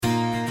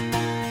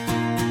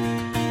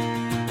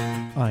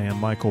I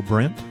am Michael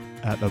Brent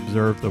at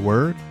Observe the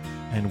Word,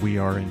 and we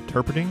are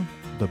interpreting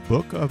the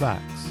book of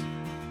Acts.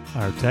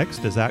 Our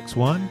text is Acts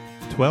 1,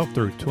 12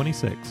 through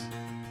 26.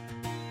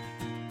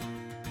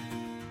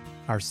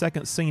 Our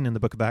second scene in the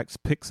book of Acts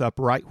picks up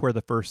right where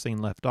the first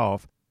scene left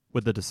off,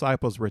 with the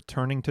disciples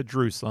returning to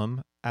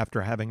Jerusalem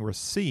after having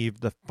received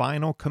the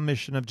final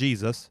commission of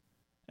Jesus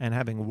and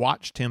having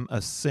watched him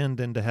ascend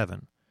into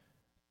heaven.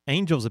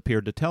 Angels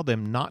appeared to tell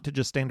them not to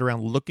just stand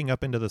around looking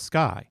up into the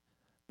sky.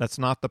 That's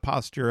not the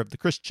posture of the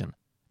Christian.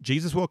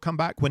 Jesus will come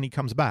back when he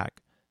comes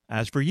back.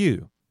 As for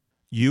you,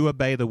 you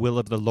obey the will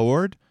of the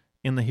Lord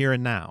in the here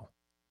and now.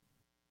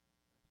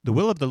 The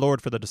will of the Lord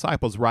for the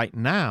disciples right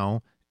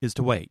now is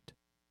to wait.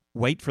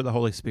 Wait for the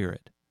Holy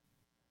Spirit.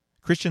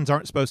 Christians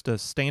aren't supposed to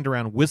stand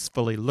around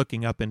wistfully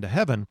looking up into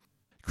heaven.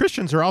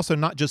 Christians are also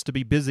not just to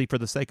be busy for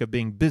the sake of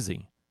being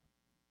busy.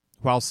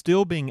 While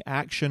still being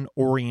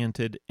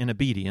action-oriented in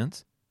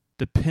obedience,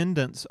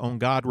 dependence on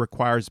God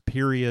requires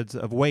periods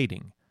of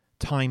waiting.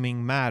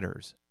 Timing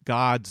matters.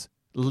 God's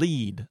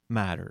lead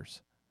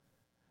matters.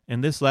 In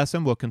this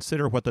lesson, we'll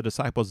consider what the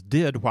disciples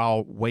did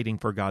while waiting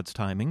for God's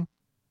timing.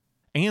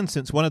 And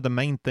since one of the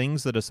main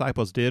things the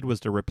disciples did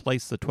was to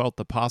replace the 12th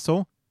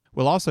apostle,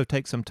 we'll also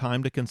take some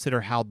time to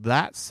consider how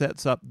that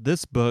sets up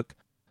this book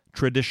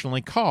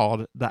traditionally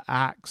called the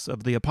Acts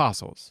of the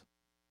Apostles.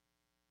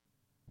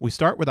 We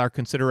start with our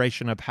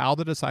consideration of how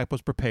the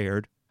disciples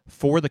prepared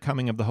for the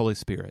coming of the Holy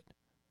Spirit.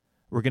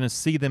 We're going to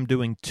see them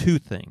doing two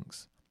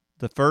things.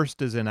 The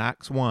first is in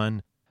Acts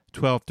 1,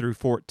 12 through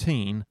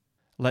 14.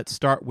 Let's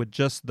start with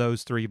just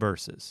those three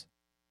verses.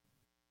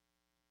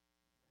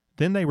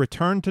 Then they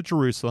returned to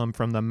Jerusalem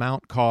from the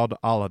mount called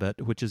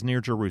Olivet, which is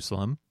near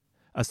Jerusalem,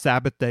 a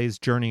Sabbath day's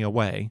journey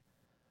away.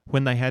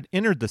 When they had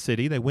entered the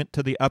city, they went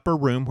to the upper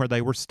room where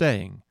they were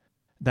staying.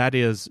 That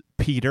is,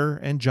 Peter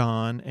and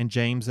John and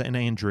James and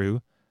Andrew,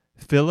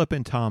 Philip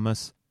and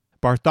Thomas,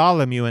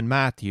 Bartholomew and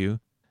Matthew,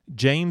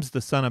 James the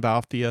son of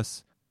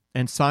Alphaeus,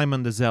 and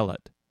Simon the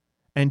Zealot,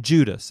 and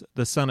Judas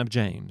the son of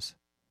James.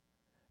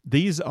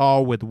 These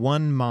all with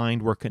one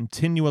mind were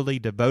continually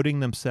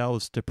devoting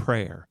themselves to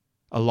prayer,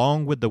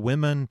 along with the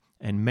women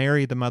and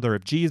Mary the mother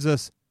of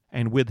Jesus,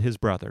 and with his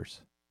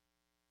brothers.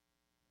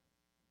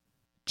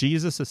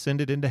 Jesus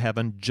ascended into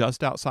heaven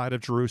just outside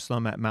of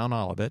Jerusalem at Mount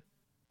Olivet.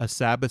 A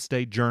Sabbath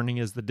day journey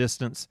is the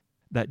distance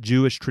that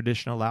Jewish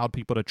tradition allowed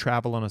people to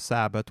travel on a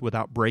Sabbath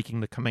without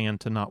breaking the command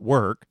to not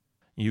work.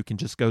 You can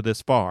just go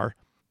this far.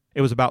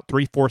 It was about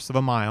 3/4 of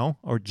a mile,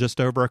 or just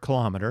over a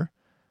kilometer.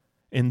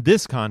 In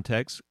this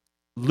context,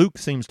 Luke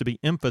seems to be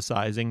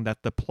emphasizing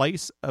that the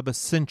place of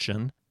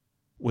ascension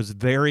was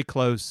very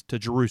close to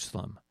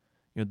Jerusalem.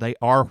 They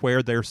are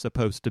where they're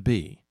supposed to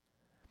be.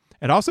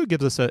 It also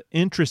gives us an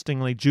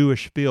interestingly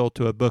Jewish feel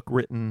to a book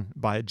written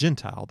by a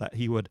Gentile, that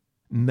he would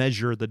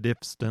measure the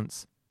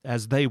distance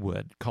as they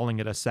would, calling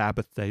it a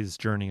Sabbath day's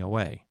journey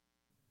away.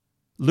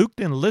 Luke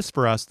then lists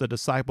for us the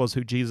disciples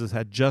who Jesus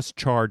had just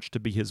charged to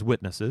be his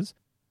witnesses.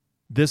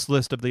 This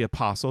list of the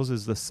apostles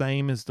is the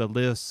same as the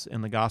lists in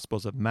the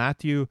Gospels of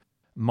Matthew,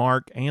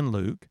 Mark, and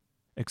Luke,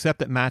 except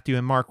that Matthew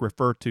and Mark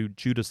refer to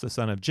Judas the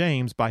son of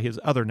James by his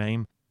other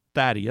name,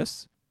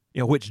 Thaddeus,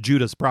 which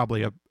Judas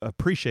probably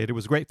appreciated,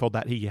 was grateful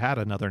that he had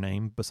another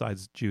name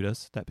besides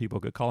Judas, that people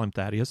could call him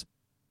Thaddeus.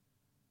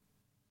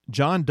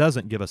 John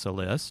doesn't give us a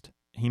list.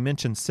 He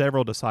mentions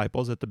several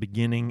disciples at the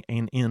beginning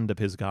and end of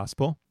his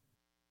gospel.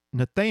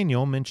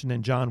 Nathanael, mentioned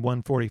in John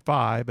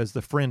 1:45 as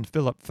the friend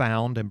Philip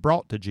found and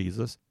brought to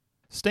Jesus,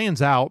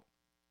 stands out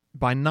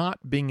by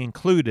not being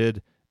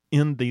included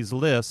in these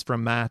lists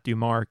from Matthew,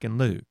 Mark, and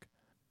Luke.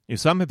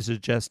 Some have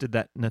suggested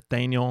that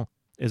Nathanael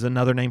is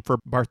another name for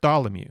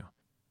Bartholomew,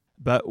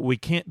 but we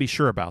can't be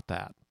sure about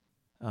that.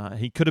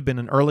 He could have been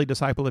an early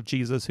disciple of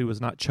Jesus who was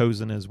not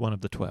chosen as one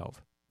of the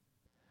 12.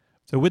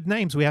 So with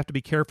names, we have to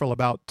be careful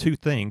about two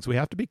things. We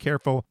have to be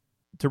careful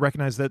to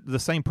recognize that the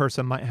same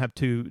person might have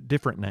two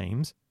different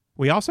names.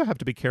 We also have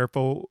to be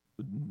careful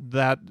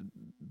that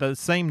the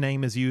same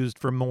name is used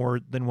for more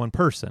than one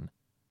person.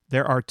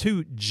 There are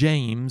two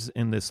James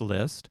in this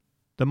list.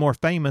 The more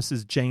famous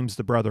is James,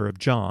 the brother of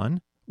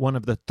John, one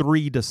of the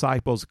three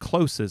disciples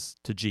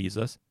closest to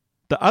Jesus.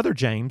 The other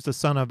James, the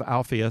son of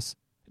Alphaeus,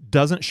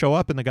 doesn't show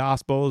up in the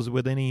Gospels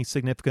with any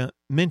significant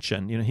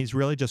mention. He's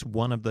really just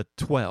one of the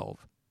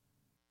 12.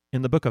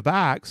 In the book of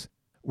Acts,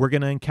 we're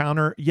going to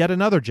encounter yet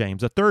another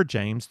James, a third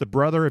James, the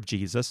brother of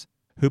Jesus,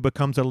 who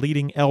becomes a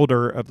leading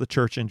elder of the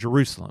church in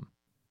Jerusalem.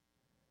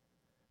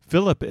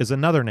 Philip is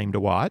another name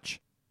to watch.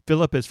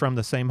 Philip is from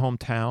the same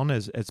hometown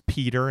as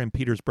Peter and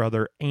Peter's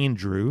brother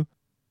Andrew.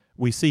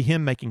 We see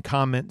him making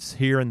comments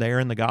here and there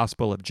in the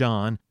Gospel of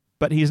John,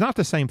 but he's not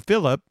the same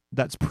Philip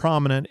that's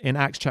prominent in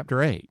Acts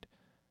chapter 8,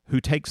 who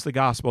takes the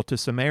gospel to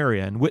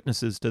Samaria and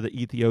witnesses to the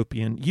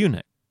Ethiopian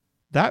eunuch.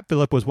 That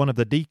Philip was one of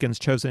the deacons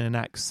chosen in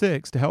Acts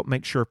 6 to help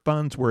make sure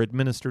funds were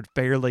administered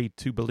fairly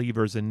to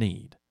believers in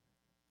need.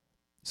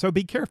 So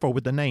be careful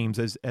with the names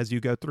as you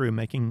go through,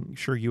 making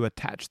sure you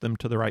attach them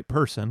to the right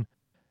person.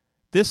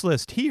 This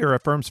list here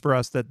affirms for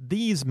us that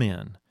these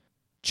men,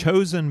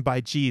 chosen by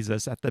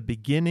Jesus at the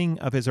beginning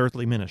of his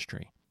earthly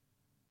ministry,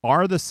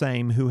 are the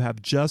same who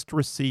have just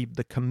received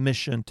the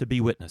commission to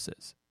be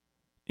witnesses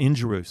in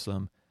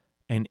Jerusalem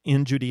and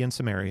in Judea and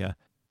Samaria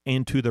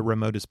and to the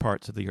remotest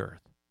parts of the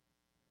earth.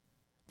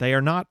 They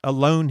are not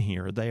alone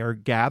here. They are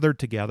gathered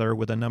together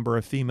with a number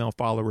of female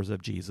followers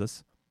of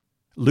Jesus.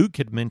 Luke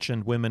had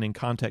mentioned women in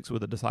context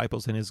with the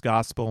disciples in his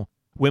gospel,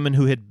 women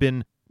who had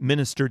been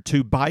ministered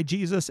to by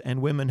Jesus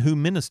and women who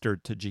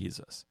ministered to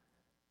Jesus.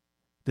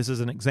 This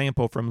is an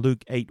example from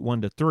Luke 8,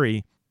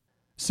 1-3.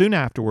 Soon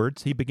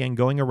afterwards, he began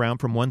going around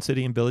from one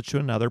city and village to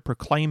another,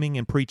 proclaiming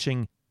and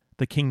preaching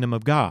the kingdom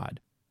of God.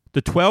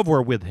 The 12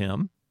 were with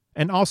him,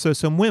 and also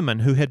some women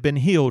who had been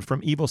healed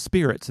from evil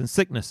spirits and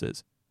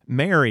sicknesses.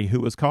 Mary, who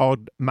was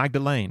called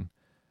Magdalene,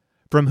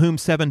 from whom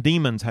 7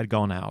 demons had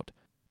gone out,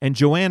 and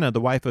Joanna,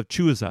 the wife of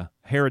Chuza,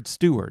 Herod's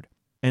steward,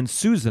 and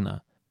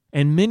Susanna,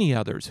 and many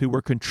others who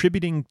were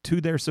contributing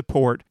to their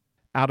support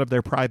out of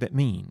their private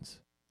means.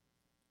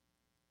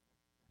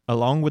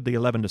 Along with the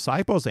 11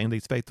 disciples and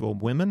these faithful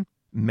women,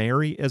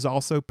 Mary is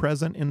also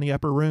present in the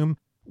upper room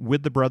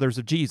with the brothers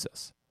of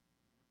Jesus.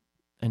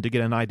 And to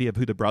get an idea of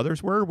who the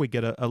brothers were, we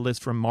get a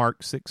list from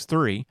Mark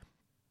 6:3.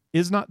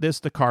 Is not this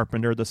the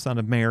carpenter, the son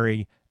of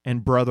Mary,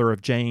 and brother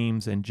of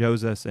James and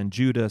Joseph and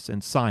Judas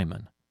and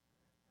Simon?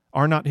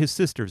 Are not his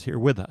sisters here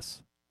with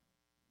us?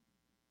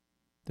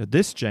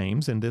 This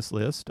James in this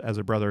list, as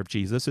a brother of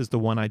Jesus, is the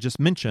one I just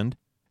mentioned,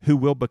 who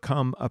will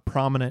become a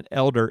prominent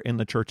elder in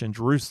the church in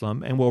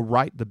Jerusalem and will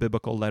write the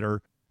biblical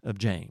letter of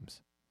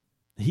James.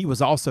 He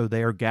was also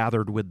there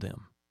gathered with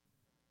them.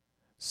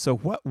 So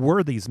what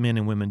were these men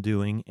and women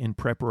doing in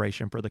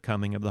preparation for the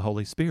coming of the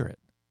Holy Spirit?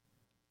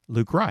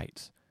 Luke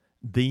writes,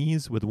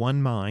 these with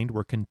one mind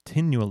were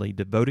continually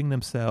devoting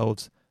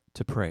themselves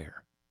to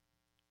prayer.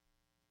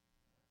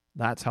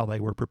 That's how they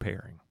were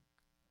preparing.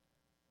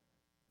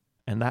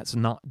 And that's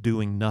not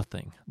doing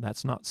nothing.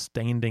 That's not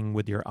standing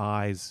with your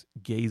eyes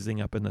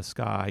gazing up in the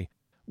sky,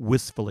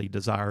 wistfully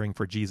desiring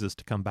for Jesus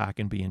to come back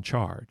and be in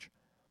charge.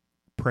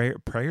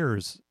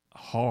 Prayer's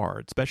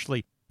hard,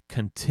 especially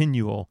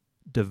continual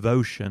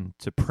devotion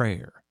to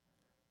prayer.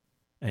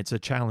 It's a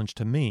challenge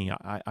to me.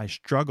 I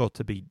struggle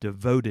to be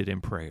devoted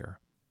in prayer.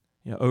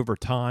 Over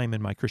time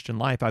in my Christian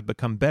life, I've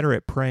become better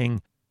at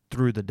praying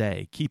through the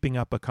day, keeping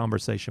up a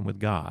conversation with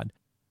God.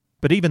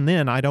 But even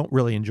then, I don't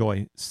really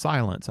enjoy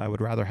silence. I would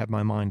rather have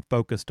my mind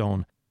focused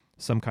on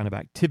some kind of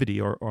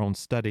activity or on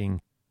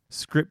studying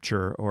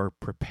Scripture or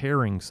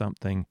preparing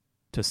something.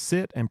 To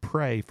sit and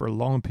pray for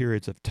long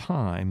periods of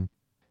time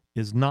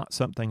is not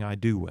something I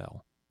do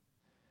well.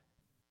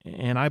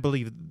 And I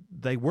believe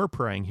they were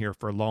praying here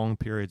for long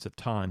periods of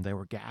time. They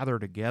were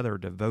gathered together,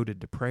 devoted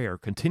to prayer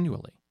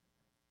continually.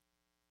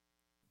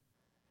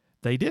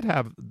 They did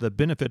have the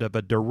benefit of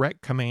a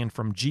direct command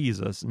from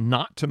Jesus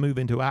not to move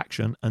into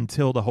action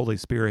until the Holy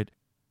Spirit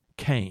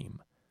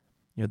came.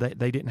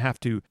 They didn't have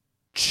to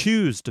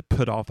choose to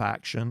put off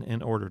action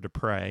in order to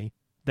pray.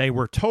 They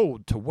were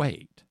told to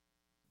wait.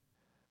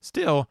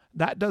 Still,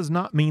 that does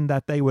not mean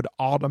that they would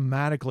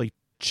automatically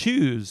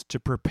choose to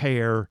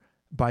prepare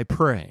by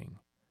praying.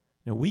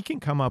 We can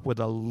come up with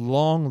a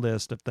long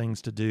list of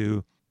things to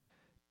do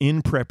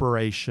in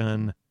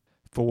preparation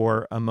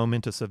for a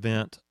momentous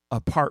event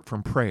apart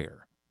from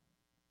prayer.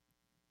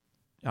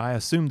 I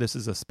assume this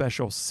is a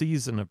special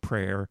season of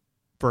prayer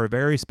for a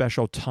very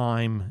special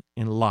time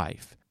in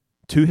life.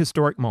 2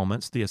 historic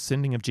moments, the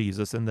ascending of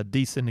Jesus and the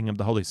descending of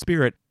the Holy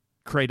Spirit,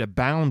 create a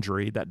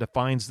boundary that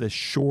defines this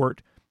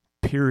short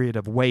period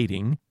of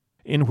waiting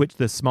in which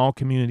this small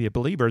community of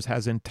believers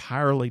has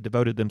entirely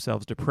devoted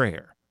themselves to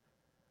prayer.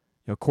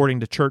 According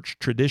to church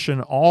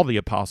tradition, all the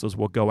apostles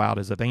will go out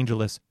as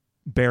evangelists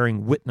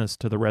bearing witness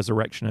to the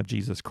resurrection of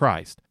Jesus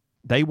Christ.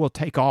 They will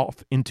take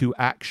off into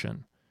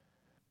action.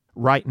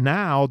 Right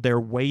now, they're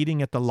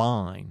waiting at the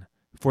line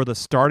for the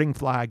starting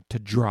flag to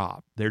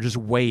drop. They're just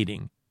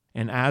waiting.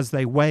 And as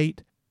they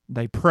wait,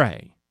 they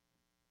pray.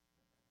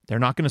 They're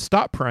not going to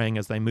stop praying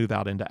as they move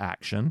out into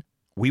action.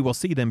 We will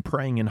see them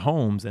praying in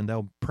homes, and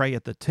they'll pray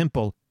at the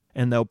temple,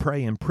 and they'll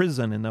pray in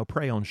prison, and they'll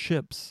pray on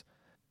ships.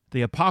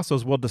 The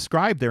apostles will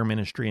describe their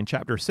ministry in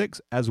chapter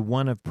 6 as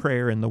one of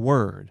prayer in the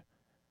Word.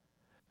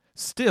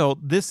 Still,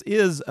 this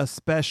is a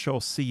special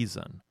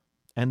season,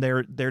 and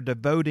they're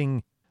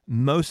devoting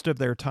most of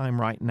their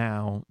time right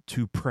now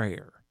to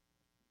prayer.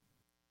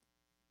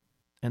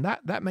 And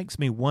that makes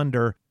me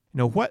wonder,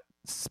 what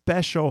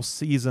special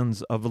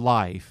seasons of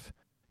life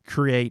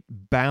create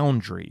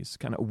boundaries,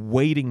 kind of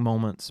waiting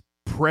moments,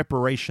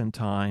 preparation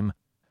time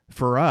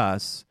for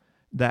us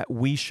that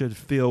we should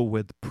fill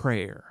with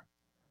prayer.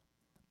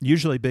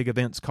 Usually big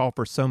events call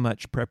for so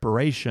much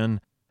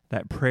preparation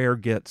that prayer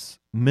gets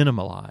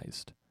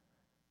minimalized.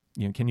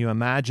 Can you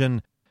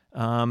imagine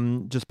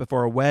just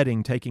before a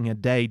wedding taking a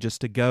day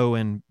just to go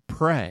and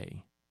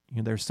pray?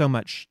 There's so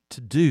much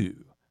to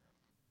do.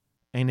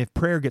 And if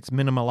prayer gets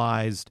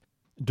minimalized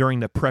during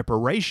the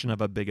preparation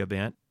of a big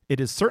event, it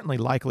is certainly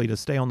likely to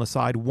stay on the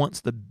side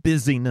once the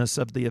busyness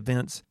of the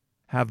events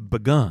have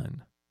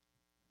begun.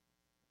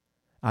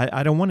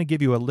 I don't want to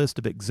give you a list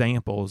of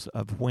examples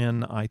of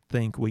when I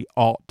think we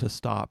ought to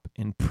stop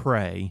and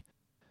pray,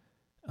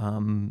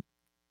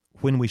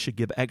 when we should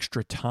give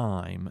extra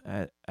time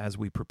as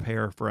we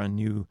prepare for a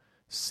new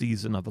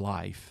season of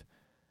life.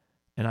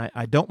 And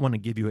I don't want to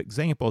give you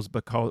examples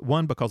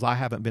because I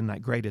haven't been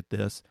that great at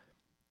this,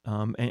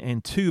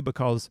 and two,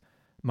 because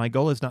my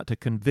goal is not to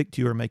convict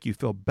you or make you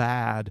feel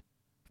bad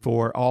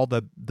for all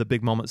the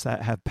big moments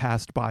that have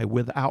passed by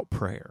without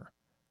prayer.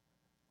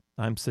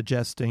 I'm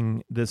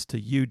suggesting this to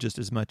you just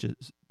as much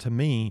as to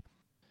me,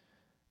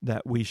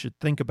 that we should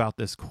think about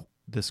this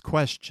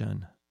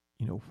question.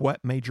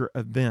 What major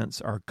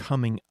events are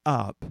coming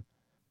up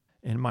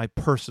in my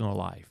personal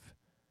life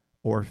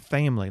or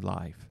family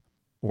life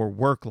or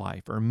work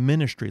life or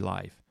ministry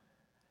life?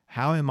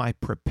 How am I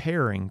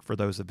preparing for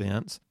those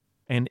events?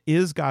 And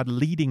is God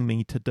leading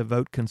me to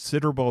devote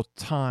considerable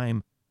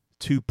time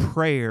to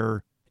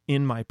prayer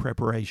in my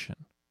preparation?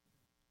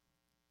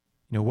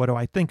 What do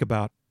I think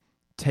about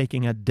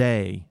taking a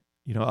day,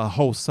 a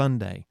whole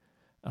Sunday,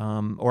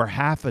 or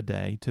half a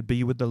day to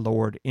be with the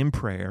Lord in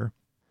prayer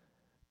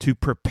to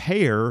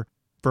prepare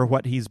for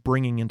what He's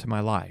bringing into my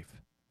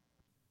life?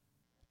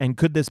 And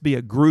could this be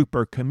a group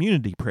or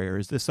community prayer?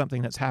 Is this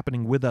something that's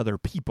happening with other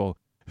people?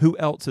 Who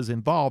else is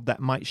involved that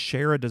might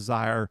share a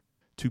desire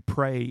to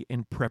pray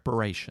in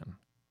preparation?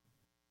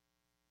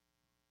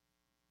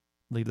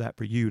 Leave that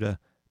for you to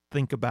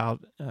think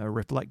about,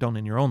 reflect on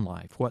in your own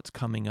life. What's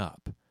coming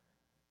up?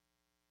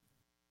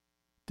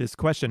 This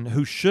question,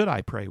 who should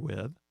I pray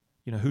with?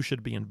 Who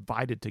should be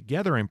invited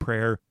together in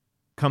prayer,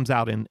 comes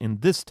out in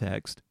this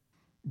text.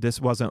 This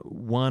wasn't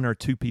one or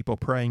two people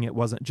praying. It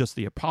wasn't just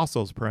the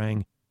apostles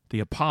praying. The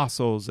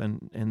apostles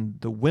and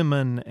the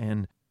women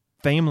and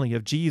family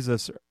of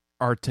Jesus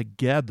are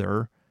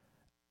together,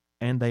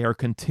 and they are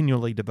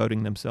continually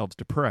devoting themselves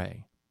to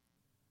pray.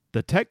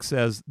 The text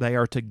says they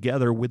are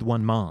together with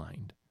one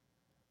mind.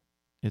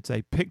 It's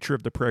a picture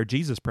of the prayer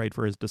Jesus prayed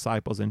for His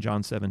disciples in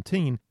John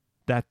 17,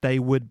 that they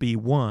would be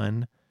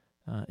one.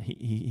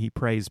 He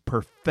prays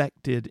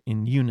perfected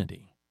in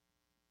unity.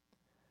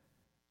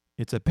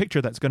 It's a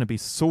picture that's going to be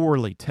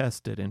sorely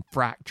tested and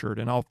fractured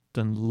and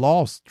often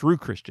lost through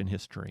Christian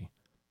history.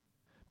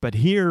 But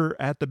here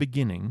at the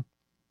beginning,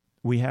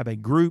 we have a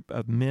group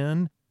of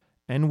men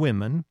and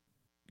women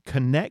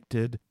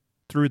connected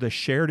through the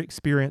shared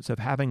experience of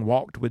having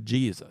walked with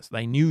Jesus.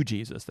 They knew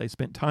Jesus. They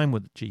spent time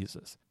with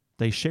Jesus.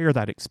 They share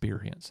that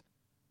experience.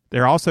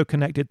 They're also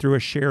connected through a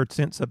shared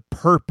sense of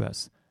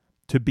purpose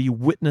to be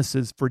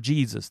witnesses for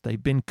Jesus.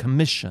 They've been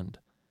commissioned.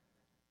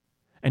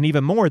 And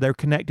even more, they're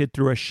connected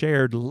through a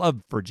shared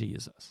love for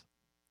Jesus.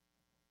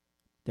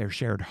 Their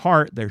shared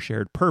heart, their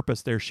shared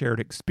purpose, their shared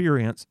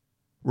experience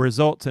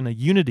results in a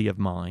unity of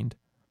mind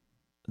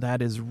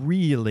that is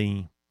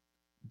really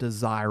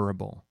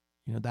desirable.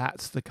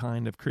 That's the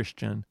kind of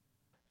Christian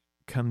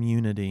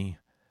community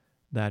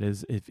that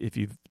is, if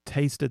you've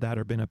tasted that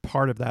or been a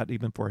part of that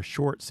even for a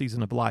short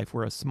season of life,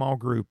 where a small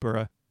group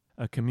or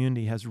a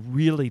community has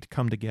really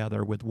come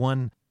together with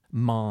one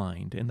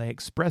mind, and they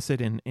express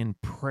it in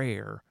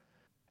prayer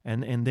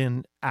and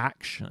then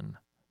action.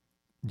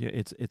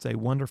 It's a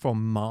wonderful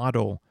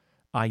model,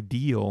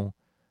 ideal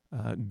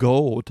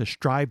goal to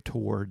strive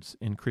towards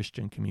in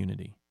Christian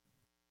community.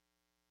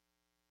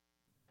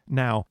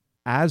 Now,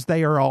 as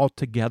they are all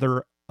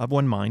together of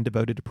one mind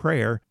devoted to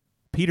prayer,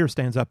 Peter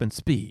stands up and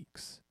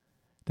speaks.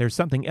 There's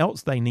something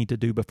else they need to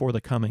do before the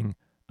coming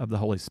of the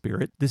Holy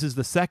Spirit. This is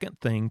the second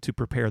thing to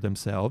prepare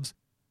themselves.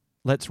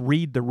 Let's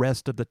read the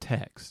rest of the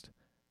text.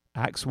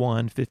 Acts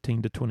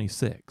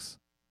 1:15-26.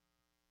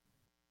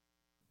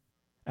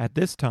 At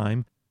this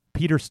time,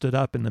 Peter stood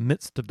up in the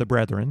midst of the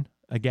brethren.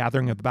 A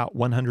gathering of about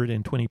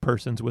 120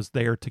 persons was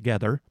there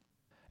together,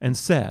 and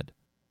said,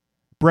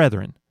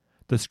 "Brethren,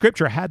 the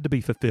scripture had to be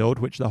fulfilled,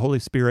 which the Holy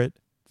Spirit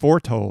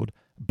foretold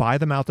by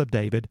the mouth of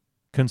David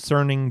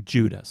concerning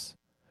Judas,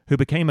 who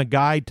became a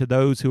guide to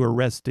those who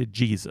arrested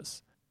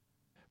Jesus.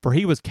 For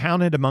he was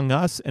counted among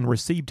us and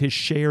received his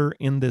share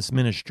in this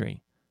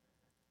ministry.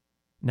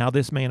 Now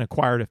this man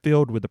acquired a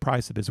field with the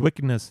price of his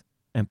wickedness,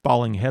 and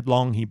falling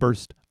headlong he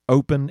burst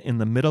open in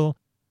the middle,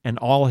 and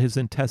all his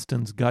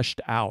intestines gushed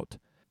out.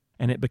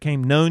 And it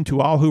became known to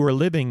all who were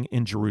living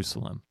in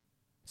Jerusalem,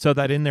 so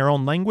that in their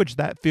own language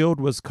that field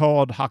was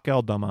called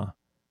Hakeldama,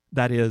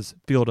 that is,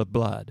 field of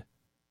blood.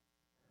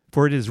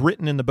 For it is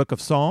written in the book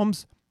of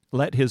Psalms,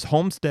 let his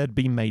homestead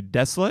be made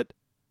desolate,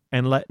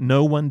 and let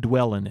no one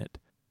dwell in it,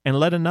 and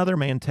let another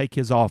man take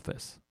his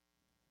office.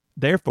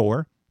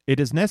 Therefore, it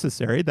is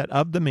necessary that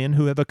of the men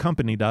who have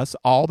accompanied us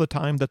all the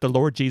time that the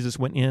Lord Jesus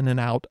went in and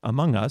out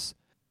among us,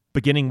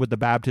 beginning with the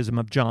baptism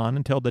of John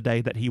until the day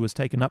that he was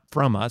taken up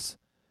from us,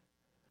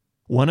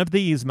 one of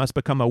these must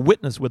become a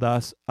witness with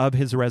us of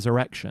his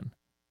resurrection.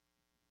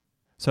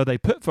 So they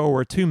put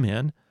forward 2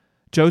 men,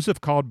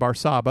 Joseph called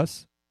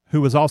Barsabbas,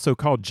 who was also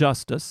called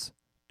Justus,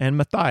 and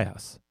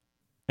Matthias.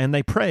 And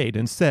they prayed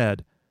and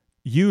said,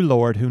 You,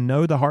 Lord, who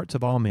know the hearts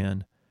of all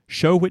men,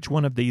 show which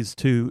one of these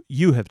 2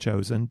 you have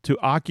chosen to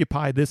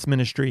occupy this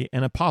ministry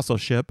and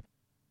apostleship,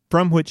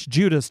 from which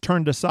Judas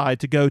turned aside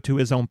to go to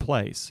his own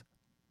place.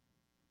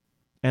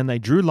 And they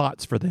drew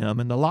lots for them,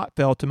 and the lot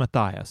fell to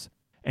Matthias.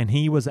 and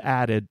he was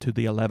added to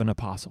the 11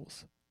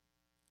 apostles.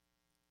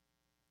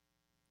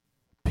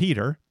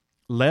 Peter,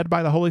 led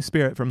by the Holy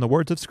Spirit from the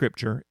words of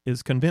Scripture,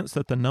 is convinced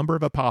that the number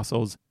of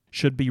apostles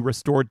should be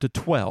restored to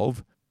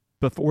 12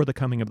 before the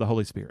coming of the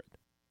Holy Spirit.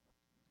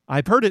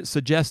 I've heard it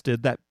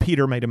suggested that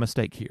Peter made a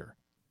mistake here,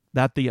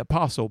 that the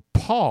apostle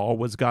Paul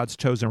was God's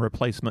chosen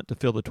replacement to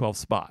fill the 12th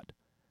spot.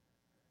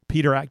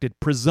 Peter acted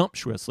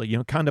presumptuously,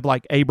 kind of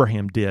like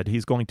Abraham did.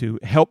 He's going to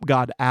help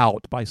God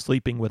out by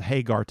sleeping with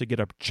Hagar to get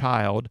a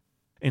child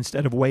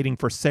instead of waiting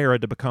for Sarah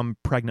to become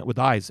pregnant with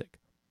Isaac.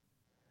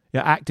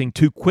 Acting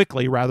too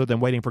quickly rather than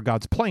waiting for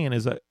God's plan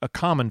is a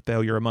common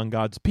failure among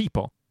God's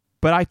people.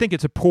 But I think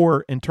it's a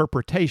poor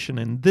interpretation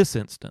in this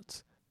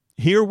instance.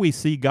 Here we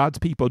see God's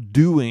people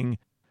doing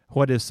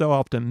what is so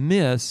often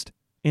missed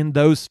in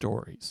those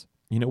stories.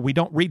 We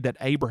don't read that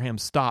Abraham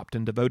stopped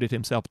and devoted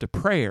himself to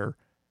prayer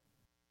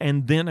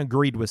and then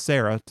agreed with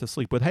Sarah to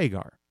sleep with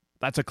Hagar.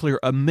 That's a clear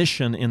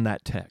omission in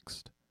that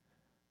text.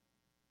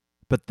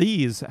 But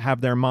these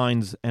have their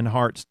minds and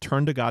hearts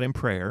turned to God in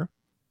prayer.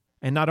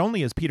 And not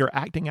only is Peter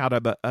acting out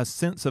of a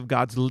sense of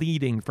God's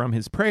leading from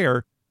his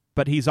prayer,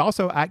 but he's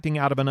also acting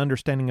out of an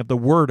understanding of the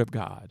Word of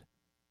God.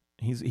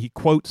 He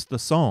quotes the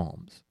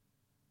Psalms.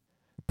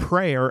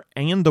 Prayer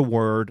and the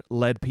Word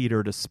led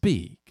Peter to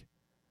speak.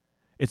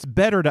 It's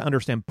better to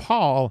understand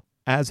Paul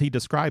as he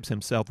describes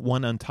himself,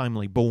 one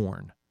untimely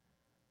born.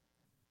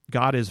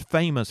 God is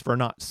famous for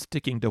not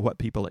sticking to what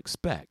people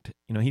expect.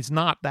 He's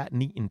not that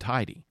neat and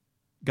tidy.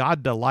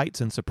 God delights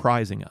in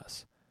surprising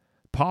us.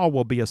 Paul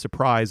will be a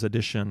surprise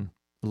addition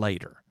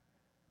later.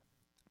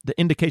 The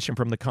indication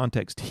from the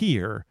context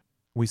here,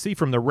 we see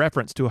from the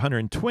reference to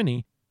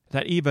 120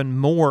 that even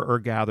more are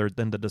gathered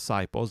than the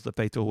disciples, the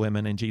faithful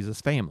women, and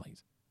Jesus'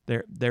 families.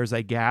 There's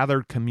a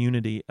gathered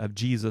community of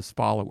Jesus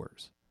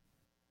followers.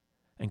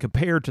 And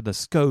compared to the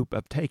scope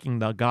of taking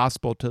the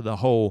gospel to the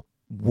whole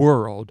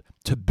world,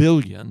 to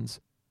billions,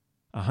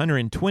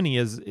 120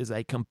 is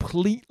a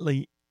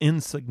completely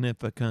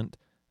insignificant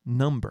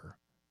number.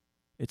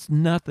 It's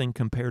nothing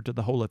compared to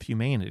the whole of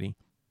humanity,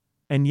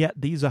 and yet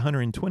these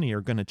 120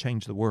 are going to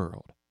change the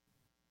world.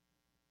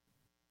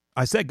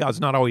 I said God's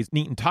not always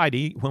neat and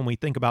tidy when we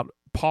think about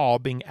Paul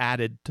being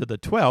added to the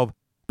 12,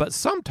 but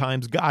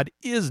sometimes God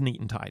is neat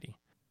and tidy.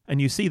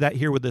 And you see that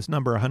here with this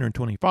number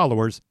 120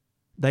 followers.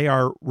 They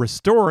are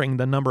restoring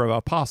the number of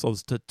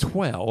apostles to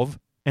 12,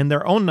 and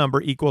their own number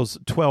equals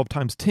 12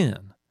 times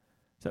 10.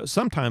 So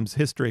sometimes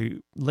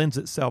history lends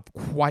itself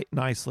quite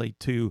nicely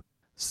to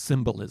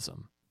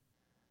symbolism.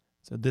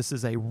 So this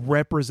is a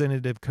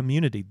representative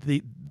community.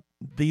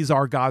 These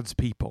are God's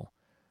people.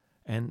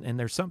 And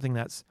there's something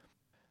that's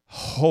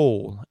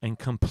whole and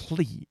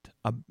complete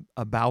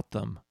about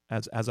them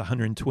as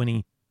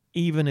 120,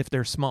 even if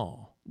they're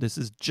small. This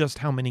is just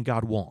how many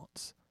God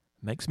wants.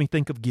 Makes me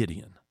think of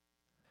Gideon.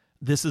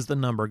 This is the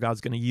number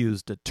God's going to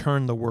use to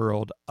turn the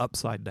world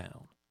upside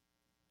down.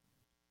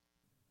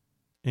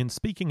 In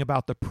speaking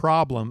about the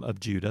problem of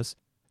Judas,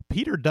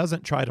 Peter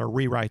doesn't try to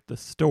rewrite the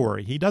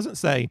story. He doesn't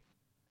say,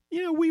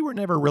 we were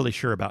never really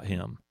sure about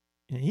him.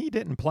 He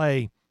didn't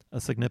play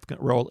a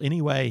significant role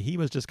anyway. He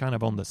was just kind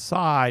of on the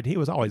side. He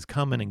was always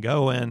coming and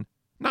going,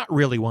 not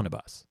really one of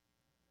us.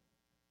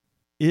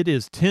 It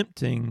is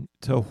tempting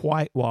to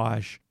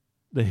whitewash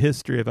the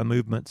history of a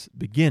movement's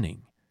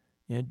beginning.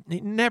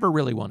 Never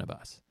really one of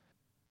us.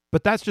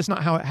 But that's just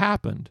not how it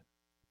happened.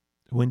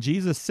 When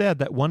Jesus said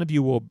that one of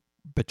you will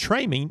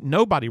betray me,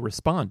 nobody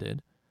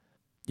responded.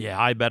 Yeah,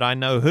 I bet I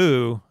know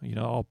who,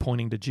 all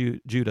pointing to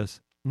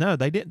Judas. No,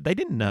 they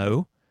didn't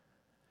know.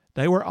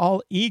 They were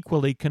all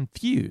equally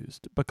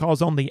confused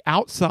because on the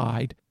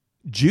outside,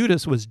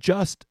 Judas was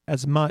just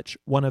as much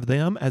one of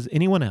them as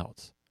anyone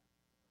else.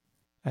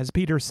 As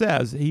Peter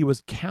says, he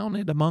was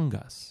counted among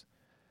us,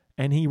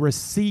 and he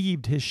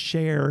received his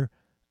share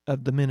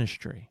of the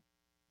ministry.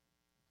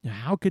 Now,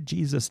 how could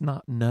Jesus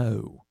not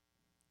know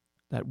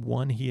that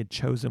one he had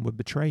chosen would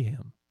betray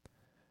him?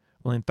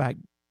 Well, in fact,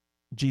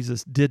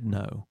 Jesus did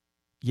know.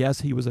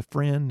 Yes, he was a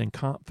friend and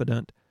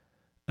confidant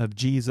of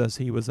Jesus.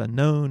 He was a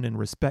known and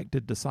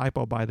respected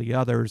disciple by the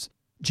others.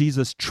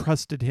 Jesus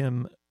trusted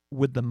him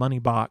with the money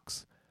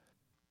box.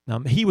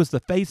 He was the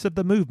face of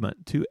the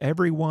movement to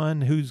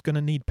everyone who's going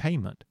to need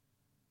payment.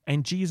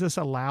 And Jesus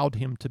allowed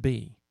him to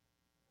be.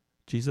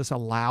 Jesus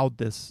allowed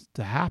this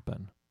to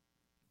happen.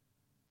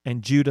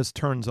 And Judas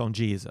turns on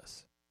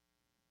Jesus.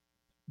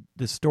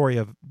 This story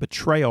of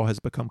betrayal has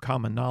become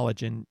common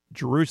knowledge in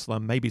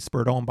Jerusalem, maybe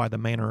spurred on by the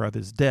manner of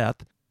his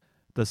death.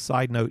 The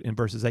side note in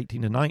verses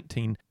 18 to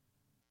 19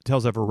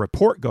 tells of a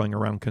report going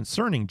around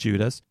concerning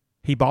Judas.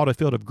 He bought a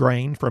field of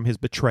grain from his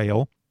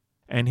betrayal,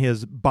 and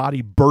his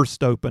body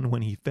burst open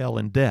when he fell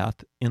in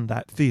death in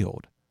that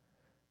field.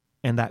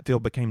 And that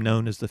field became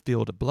known as the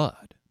field of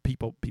blood.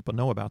 People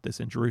know about this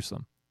in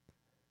Jerusalem.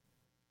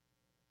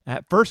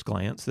 At first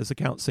glance, this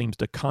account seems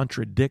to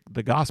contradict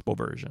the gospel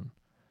version.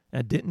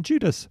 And didn't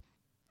Judas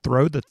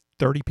throw the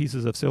 30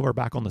 pieces of silver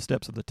back on the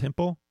steps of the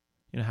temple?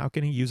 How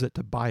can he use it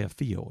to buy a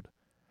field?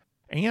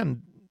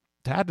 And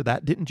to add to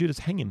that, didn't Judas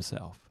hang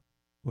himself?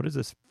 What is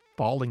this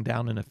falling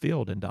down in a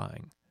field and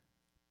dying?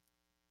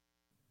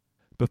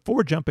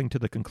 before jumping to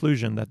the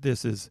conclusion that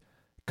this is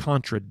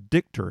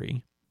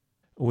contradictory,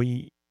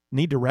 we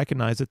need to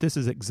recognize that this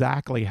is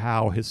exactly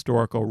how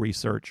historical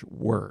research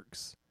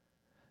works.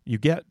 You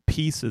get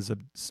pieces of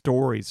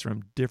stories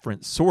from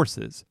different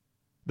sources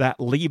that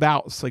leave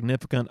out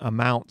significant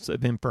amounts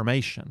of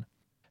information.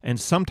 And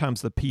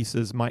sometimes the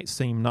pieces might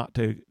seem not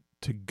to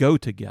go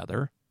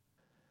together.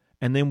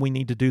 And then we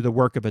need to do the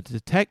work of a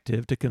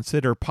detective to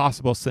consider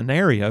possible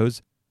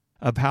scenarios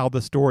of how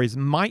the stories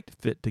might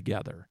fit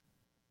together.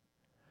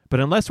 But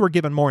unless we're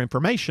given more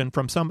information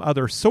from some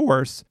other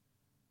source,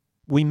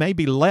 we may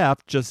be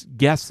left just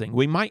guessing.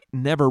 We might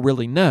never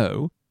really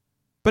know,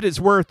 but it's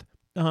worth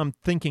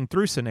thinking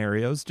through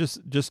scenarios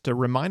just to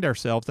remind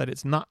ourselves that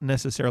it's not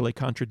necessarily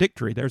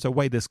contradictory. There's a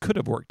way this could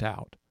have worked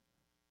out.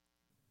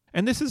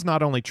 And this is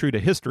not only true to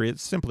history,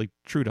 it's simply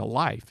true to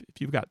life.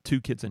 If you've got two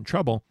kids in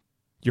trouble,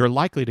 you're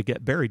likely to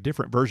get very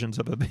different versions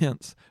of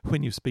events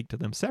when you speak to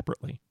them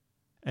separately.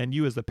 And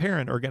you as the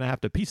parent are going to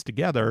have to piece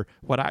together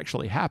what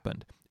actually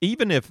happened.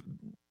 Even if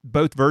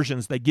both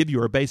versions they give you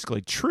are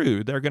basically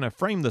true, they're going to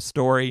frame the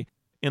story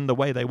in the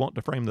way they want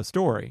to frame the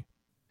story.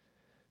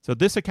 So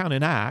this account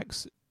in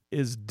Acts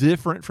is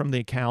different from the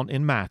account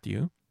in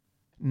Matthew,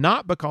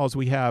 not because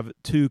we have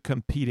two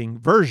competing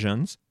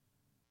versions,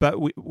 but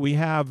we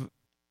have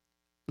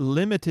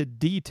limited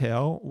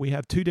detail. We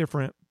have two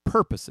different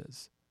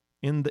purposes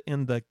in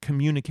the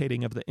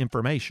communicating of the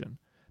information.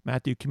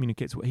 Matthew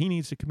communicates what he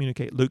needs to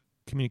communicate. Luke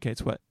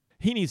communicates what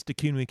he needs to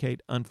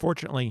communicate.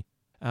 Unfortunately,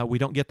 we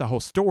don't get the whole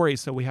story,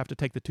 so we have to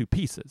take the two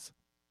pieces.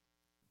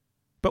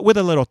 But with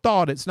a little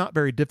thought, it's not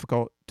very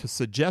difficult to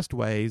suggest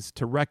ways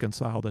to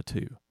reconcile the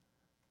two.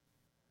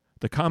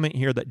 The comment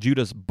here that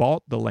Judas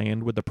bought the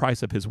land with the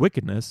price of his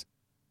wickedness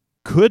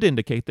could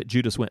indicate that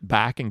Judas went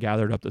back and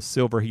gathered up the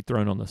silver he'd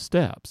thrown on the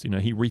steps. He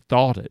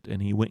rethought it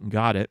and he went and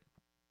got it.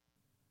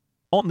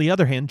 On the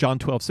other hand, John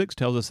 12:6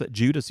 tells us that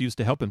Judas used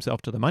to help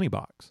himself to the money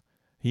box.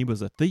 He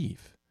was a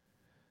thief.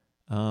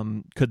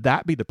 Could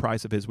that be the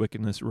price of his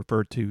wickedness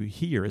referred to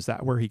here? Is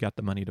that where he got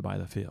the money to buy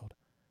the field?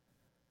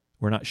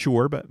 We're not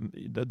sure, but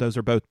those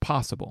are both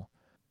possible.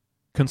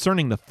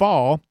 Concerning the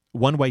fall,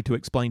 one way to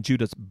explain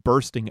Judas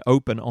bursting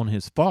open on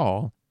his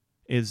fall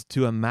is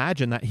to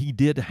imagine that he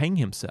did hang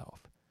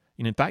himself.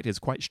 And in fact, it's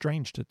quite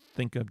strange to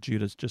think of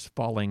Judas just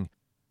falling,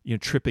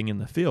 tripping in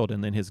the field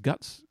and then his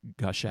guts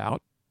gush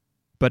out.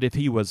 But if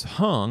he was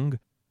hung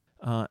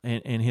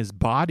and his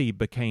body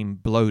became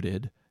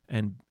bloated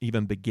and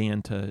even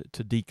began to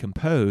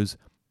decompose,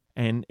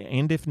 and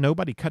if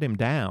nobody cut him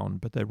down,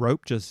 but the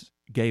rope just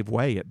gave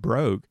way, it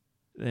broke,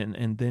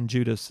 and then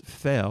Judas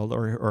fell,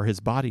 or his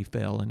body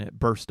fell, and it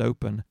burst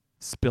open,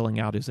 spilling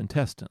out his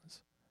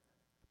intestines.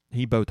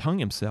 He both hung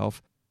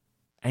himself,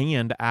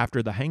 and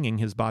after the hanging,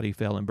 his body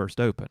fell and burst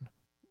open.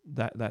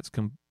 That's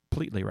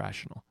completely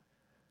rational.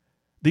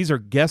 These are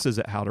guesses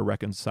at how to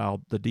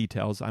reconcile the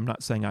details. I'm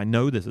not saying I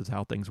know this is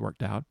how things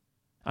worked out.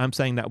 I'm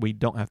saying that we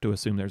don't have to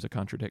assume there's a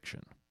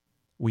contradiction.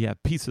 We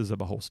have pieces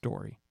of a whole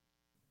story.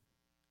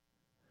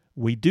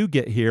 We do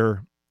get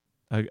here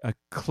a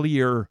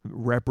clear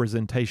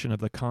representation of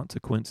the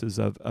consequences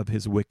of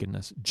his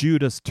wickedness.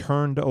 Judas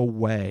turned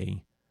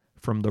away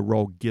from the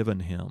role given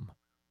him.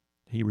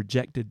 He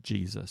rejected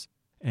Jesus.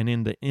 And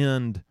in the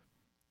end,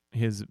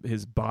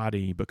 his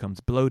body becomes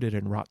bloated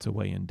and rots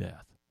away in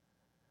death.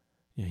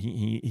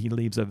 He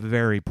leaves a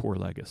very poor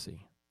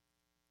legacy.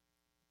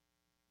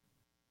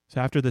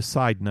 So after this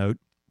side note,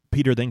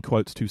 Peter then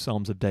quotes two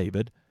Psalms of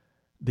David.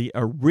 The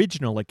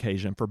original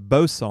occasion for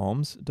both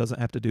Psalms doesn't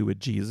have to do with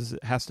Jesus.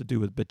 It has to do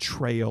with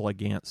betrayal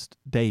against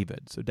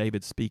David. So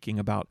David's speaking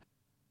about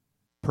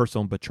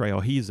personal betrayal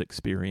he's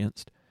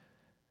experienced.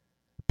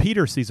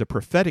 Peter sees a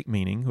prophetic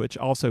meaning, which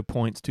also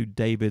points to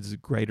David's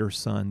greater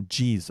son,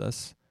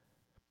 Jesus.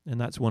 And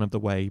that's one of the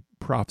way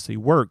prophecy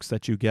works,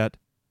 that you get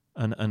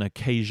an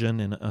occasion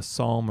in a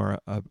psalm or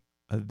a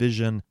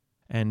vision,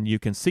 and you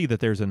can see that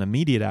there's an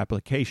immediate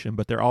application,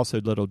 but there are also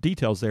little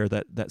details there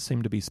that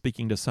seem to be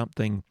speaking to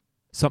something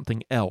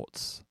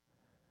else.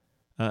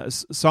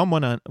 Psalm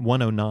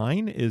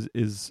 109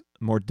 is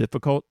more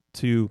difficult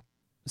to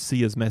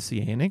see as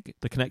messianic.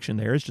 The connection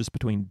there is just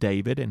between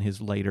David and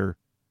his later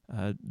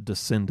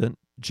descendant,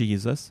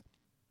 Jesus.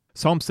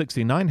 Psalm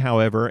 69,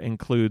 however,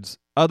 includes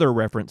other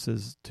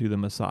references to the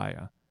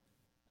Messiah.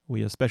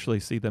 We especially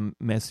see the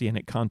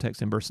messianic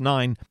context in verse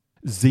 9.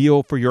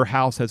 Zeal for your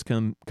house has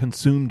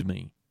consumed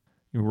me.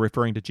 You're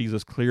referring to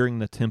Jesus clearing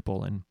the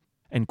temple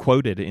and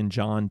quoted in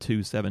John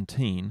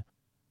 2:17.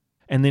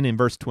 And then in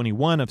verse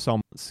 21 of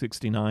Psalm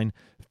 69,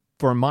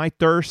 for my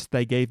thirst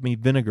they gave me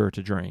vinegar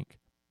to drink,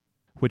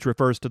 which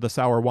refers to the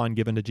sour wine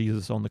given to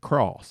Jesus on the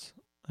cross.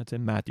 That's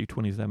in Matthew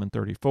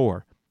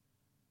 27:34.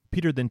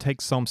 Peter then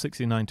takes Psalm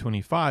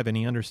 69:25, and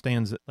he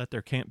understands that let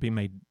their camp be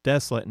made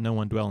desolate and no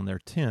one dwell in their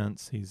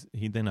tents.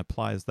 He then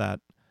applies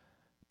that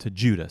to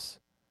Judas.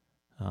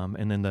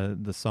 And then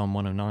the Psalm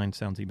 109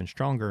 sounds even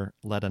stronger.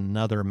 Let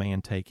another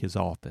man take his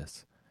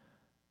office.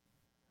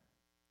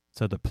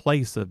 So the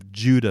place of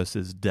Judas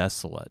is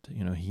desolate.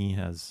 He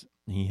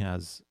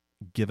has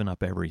given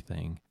up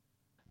everything.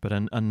 but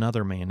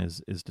another man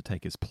is to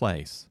take his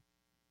place.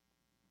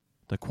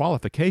 The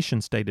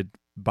qualifications stated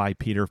by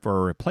Peter for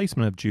a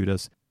replacement of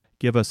Judas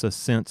give us a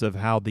sense of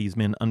how these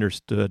men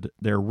understood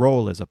their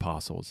role as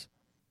apostles.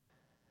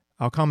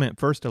 I'll comment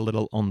first a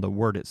little on the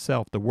word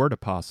itself. The word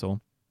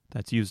apostle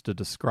that's used to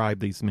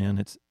describe these men,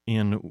 it's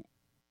in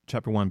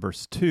chapter 1,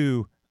 verse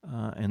 2,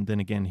 and then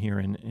again here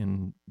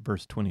in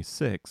verse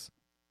 26.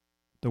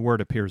 The word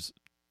appears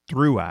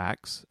through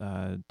Acts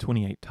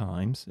 28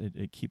 times.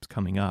 It keeps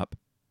coming up.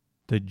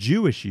 The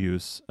Jewish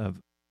use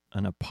of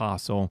an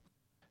apostle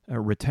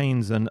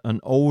retains an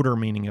older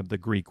meaning of the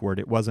Greek word.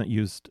 It wasn't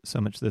used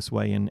so much this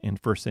way in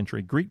first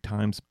century Greek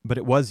times, but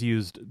it was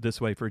used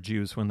this way for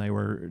Jews when they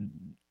were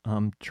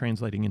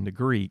translating into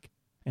Greek.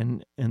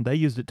 And they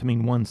used it to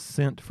mean one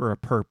sent for a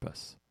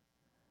purpose.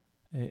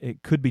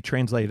 It could be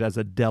translated as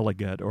a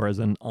delegate or as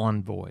an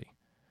envoy.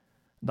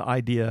 The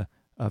idea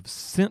of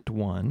sent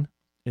one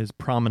is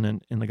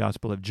prominent in the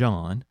Gospel of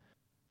John.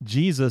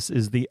 Jesus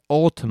is the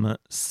ultimate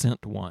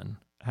sent one,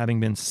 having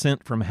been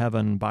sent from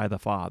heaven by the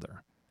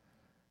Father.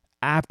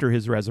 After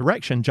his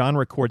resurrection, John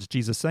records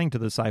Jesus saying to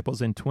the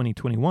disciples in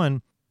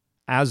 20:21,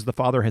 "As the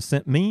Father has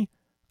sent me,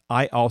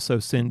 I also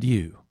send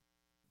you."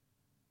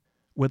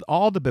 With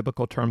all the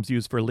biblical terms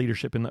used for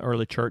leadership in the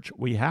early church,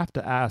 we have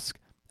to ask,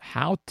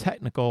 how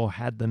technical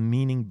had the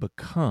meaning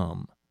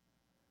become?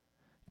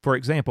 For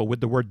example,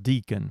 with the word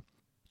deacon,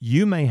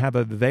 you may have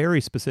a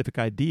very specific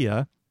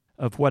idea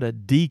of what a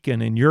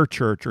deacon in your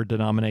church or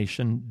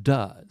denomination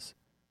does,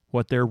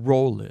 what their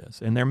role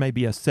is, and there may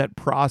be a set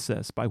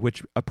process by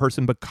which a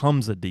person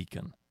becomes a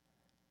deacon.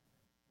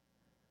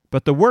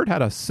 But the word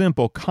had a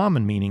simple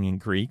common meaning in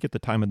Greek at the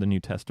time of the New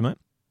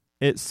Testament.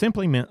 It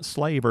simply meant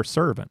slave or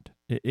servant.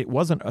 It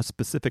wasn't a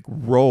specific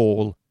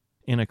role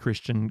in a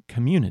Christian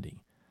community.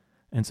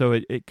 And so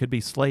it could be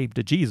slave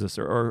to Jesus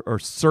or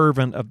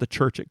servant of the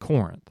church at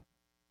Corinth.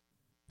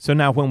 So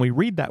now when we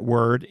read that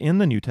word in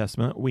the New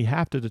Testament, we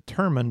have to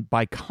determine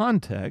by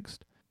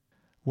context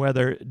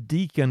whether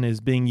deacon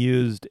is being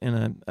used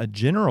in a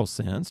general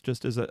sense,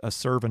 just as a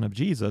servant of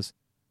Jesus,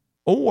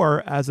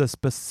 or as a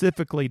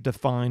specifically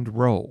defined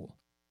role.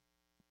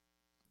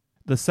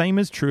 The same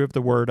is true of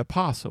the word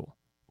apostle,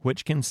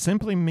 which can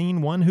simply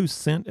mean one who's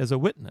sent as a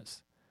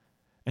witness.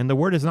 And the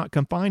word is not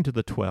confined to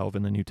the 12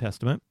 in the New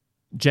Testament.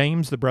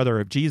 James, the brother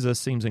of Jesus,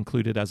 seems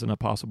included as an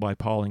apostle by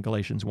Paul in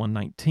Galatians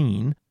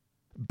 1:19.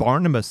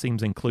 Barnabas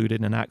seems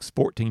included in Acts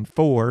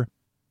 14:4.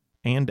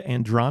 And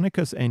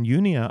Andronicus and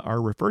Eunia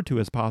are referred to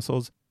as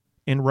apostles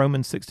in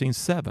Romans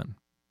 16:7.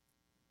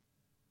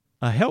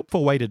 A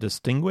helpful way to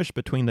distinguish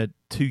between the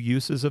two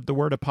uses of the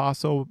word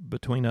apostle,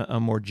 between a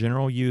more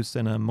general use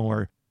and a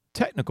more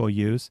technical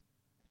use,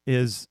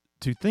 is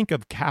to think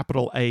of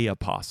capital A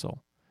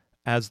apostle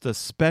as the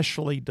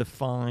specially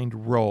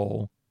defined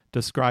role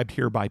described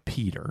here by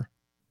Peter,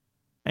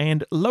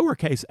 and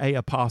lowercase a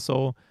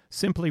apostle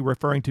simply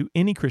referring to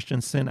any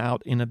Christian sent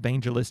out in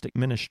evangelistic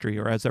ministry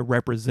or as a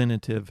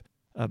representative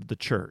of the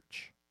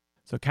church.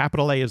 So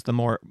capital A is the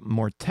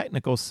more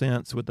technical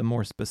sense with the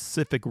more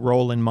specific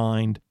role in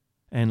mind,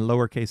 and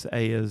lowercase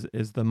a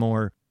is the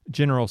more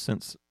general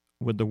sense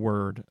with the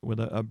word, with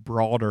a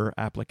broader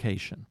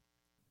application.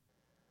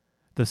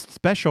 The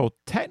special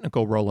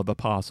technical role of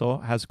apostle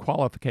has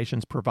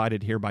qualifications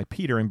provided here by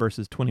Peter in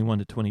verses 21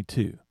 to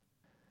 22.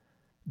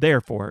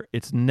 Therefore,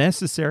 it's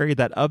necessary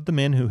that of the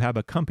men who have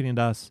accompanied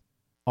us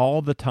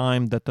all the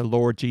time that the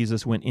Lord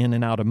Jesus went in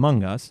and out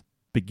among us,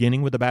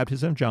 beginning with the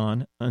baptism of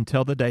John,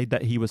 until the day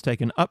that he was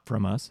taken up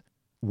from us,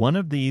 one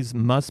of these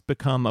must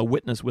become a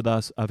witness with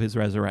us of his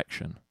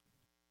resurrection.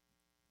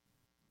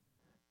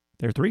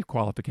 There are three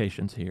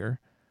qualifications here.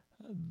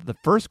 The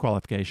first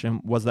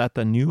qualification was that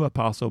the new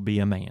apostle be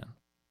a man.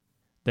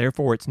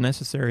 Therefore, it's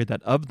necessary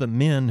that of the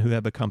men who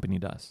have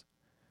accompanied us,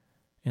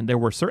 and there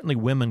were certainly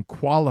women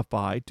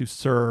qualified to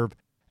serve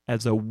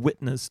as a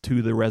witness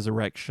to the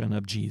resurrection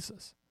of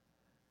Jesus.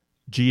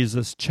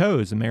 Jesus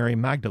chose Mary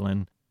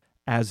Magdalene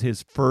as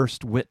his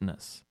first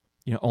witness.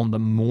 On the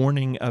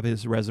morning of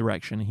his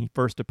resurrection, he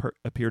first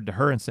appeared to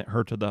her and sent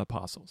her to the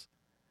apostles.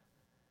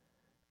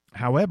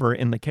 However,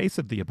 in the case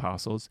of the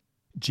apostles,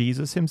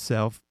 Jesus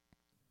himself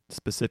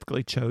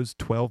specifically chose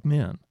 12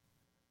 men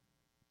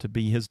to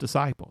be his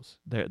disciples.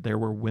 There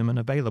were women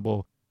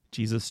available.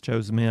 Jesus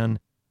chose men,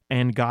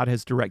 and God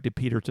has directed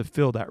Peter to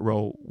fill that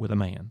role with a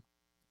man.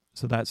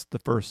 So that's the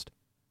first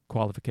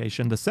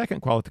qualification. The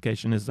second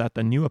qualification is that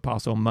the new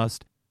apostle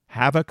must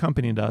have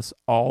accompanied us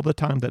all the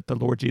time that the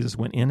Lord Jesus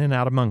went in and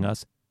out among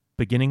us,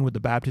 beginning with the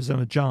baptism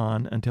of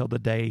John until the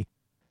day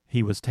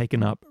he was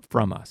taken up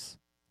from us.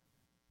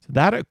 So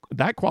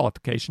that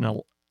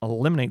qualification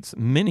eliminates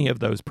many of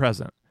those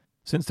present,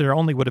 since there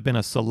only would have been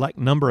a select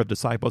number of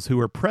disciples who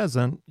were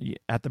present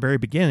at the very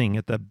beginning,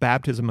 at the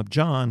baptism of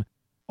John,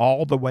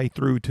 all the way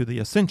through to the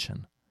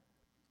ascension.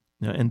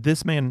 And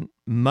this man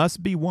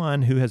must be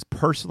one who has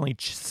personally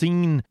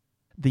seen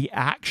the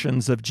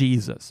actions of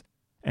Jesus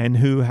and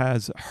who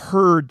has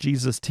heard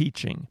Jesus'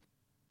 teaching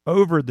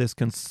over this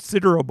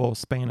considerable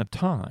span of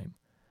time.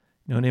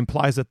 It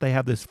implies that they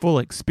have this full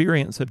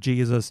experience of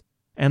Jesus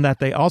and that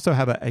they also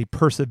have a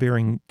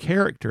persevering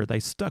character. They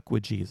stuck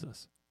with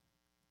Jesus.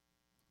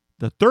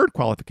 The third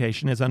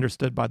qualification is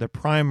understood by the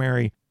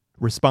primary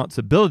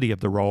responsibility of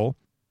the role.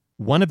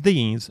 One of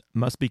these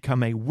must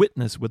become a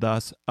witness with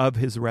us of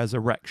his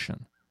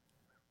resurrection.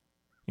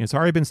 It's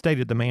already been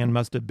stated the man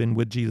must have been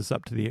with Jesus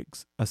up to the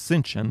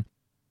ascension.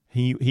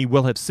 He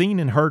will have seen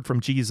and heard from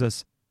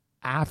Jesus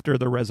after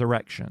the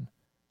resurrection.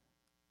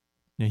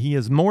 Now, he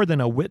is more than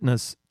a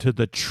witness to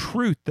the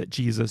truth that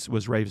Jesus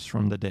was raised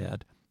from the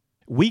dead.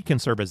 We can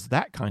serve as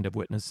that kind of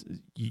witness.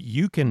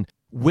 You can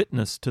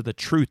witness to the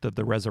truth of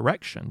the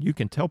resurrection. You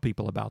can tell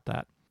people about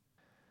that.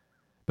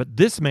 But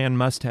this man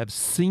must have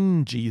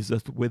seen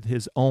Jesus with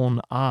his own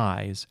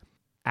eyes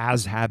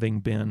as having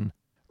been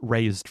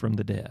raised from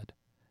the dead.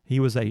 He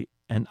was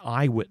an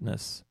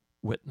eyewitness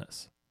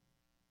witness.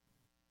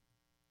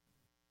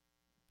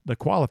 The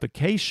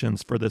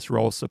qualifications for this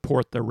role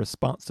support the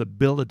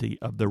responsibility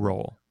of the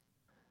role.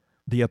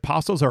 The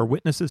apostles are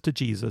witnesses to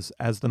Jesus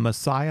as the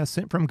Messiah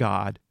sent from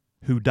God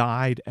who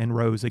died and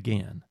rose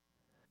again.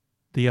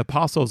 The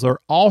apostles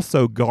are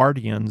also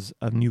guardians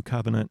of New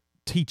Covenant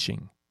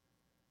teaching.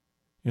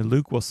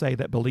 Luke will say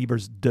that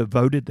believers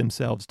devoted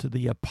themselves to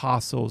the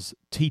apostles'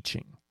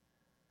 teaching.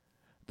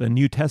 The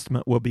New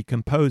Testament will be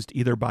composed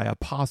either by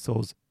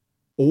apostles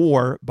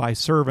or by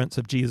servants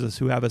of Jesus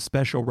who have a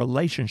special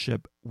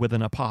relationship with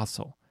an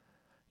apostle.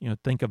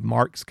 Think of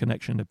Mark's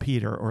connection to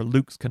Peter or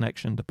Luke's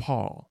connection to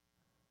Paul.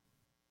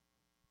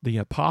 The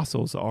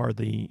apostles are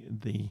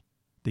the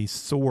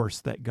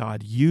source that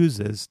God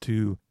uses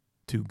to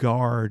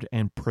guard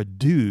and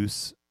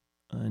produce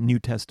New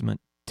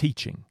Testament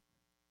teaching.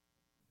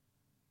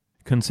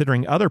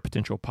 Considering other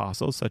potential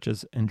apostles, such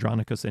as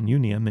Andronicus and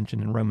Eunia,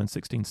 mentioned in Romans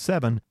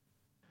 16:7,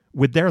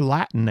 with their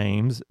Latin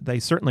names, they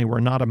certainly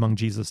were not among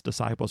Jesus'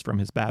 disciples from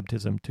his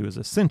baptism to his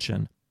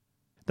ascension.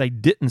 They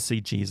didn't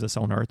see Jesus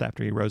on earth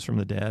after he rose from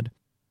the dead,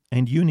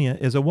 and Eunia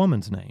is a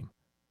woman's name.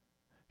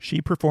 She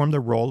performed the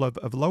role of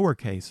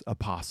lowercase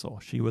apostle.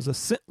 She was a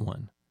sent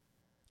one,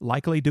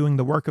 likely doing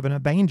the work of an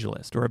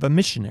evangelist or of a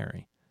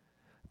missionary.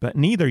 But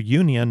neither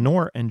Eunia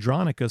nor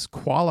Andronicus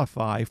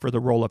qualify for the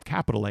role of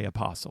capital A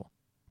apostle,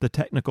 the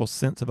technical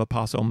sense of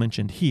apostle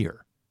mentioned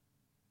here.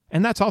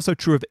 And that's also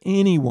true of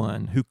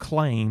anyone who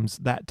claims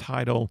that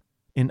title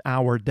in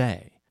our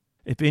day.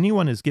 If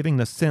anyone is giving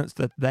the sense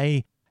that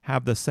they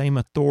have the same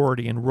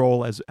authority and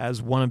role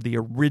as one of the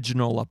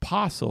original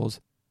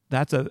apostles,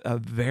 that's a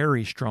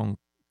very strong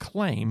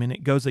claim, and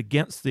it goes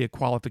against the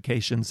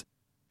qualifications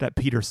that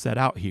Peter set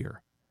out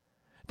here.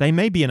 They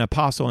may be an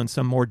apostle in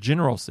some more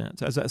general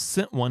sense, as a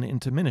sent one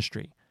into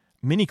ministry.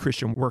 Many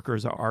Christian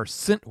workers are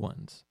sent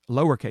ones,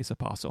 lowercase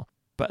apostle,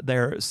 but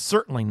they're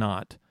certainly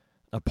not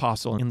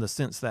apostle in the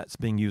sense that's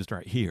being used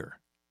right here.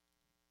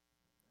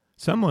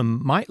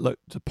 Someone might look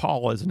to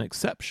Paul as an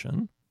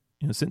exception,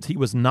 since he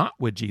was not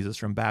with Jesus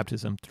from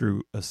baptism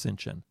through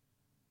ascension.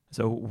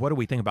 So what do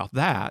we think about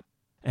that?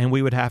 And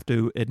we would have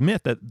to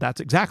admit that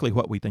that's exactly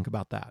what we think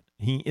about that.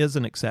 He is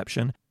an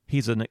exception.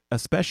 He's a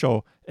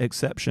special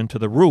exception to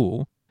the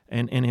rule,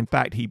 and in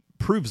fact, he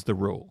proves the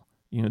rule.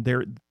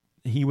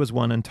 He was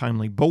one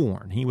untimely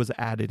born. He was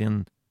added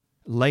in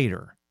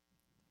later.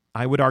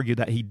 I would argue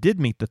that he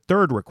did meet the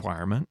third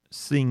requirement,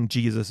 seeing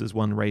Jesus as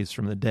one raised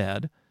from the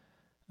dead.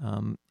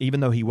 Even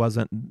though he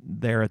wasn't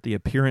there at the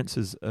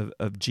appearances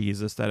of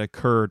Jesus that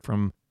occurred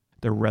from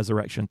the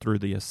resurrection through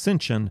the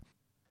ascension,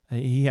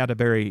 he had a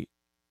very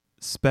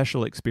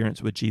special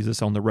experience with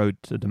Jesus on the road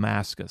to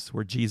Damascus,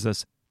 where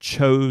Jesus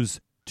chose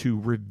to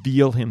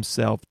reveal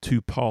himself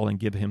to Paul and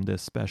give him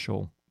this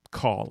special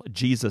call.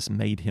 Jesus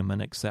made him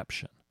an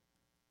exception.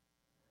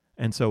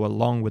 And so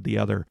along with the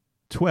other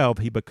 12,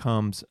 he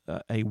becomes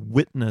a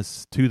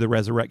witness to the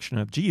resurrection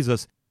of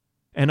Jesus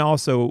and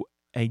also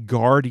a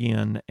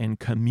guardian and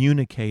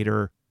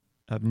communicator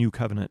of New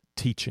Covenant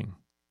teaching.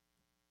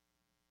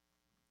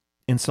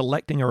 In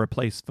selecting a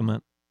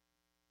replacement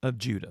of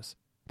Judas,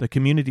 the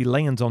community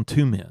lands on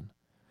two men,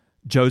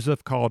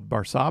 Joseph called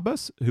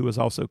Barsabbas, who was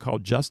also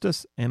called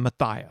Justus, and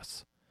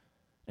Matthias.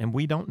 And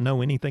we don't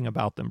know anything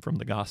about them from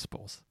the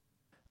Gospels.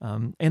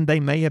 And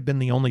they may have been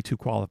the only two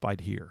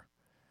qualified here.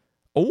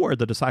 Or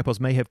the disciples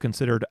may have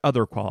considered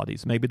other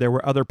qualities. Maybe there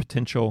were other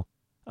potential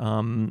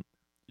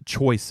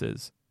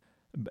choices.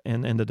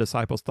 And the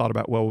disciples thought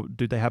about, well,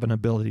 do they have an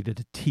ability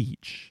to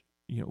teach?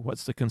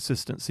 What's the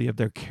consistency of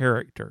their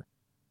character?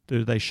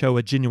 Do they show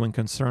a genuine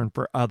concern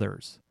for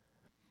others?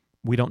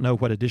 We don't know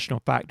what additional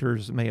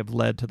factors may have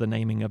led to the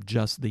naming of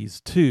just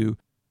these two,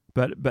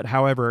 but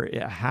however,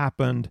 it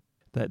happened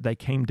that they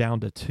came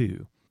down to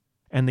two.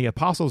 And the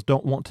apostles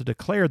don't want to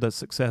declare the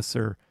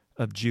successor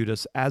of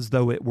Judas as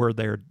though it were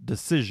their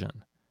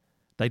decision.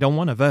 They don't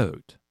want to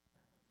vote.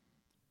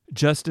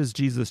 Just as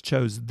Jesus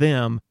chose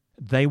them,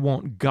 they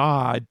want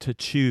God to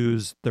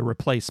choose the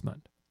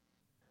replacement.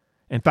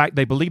 In fact,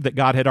 they believe that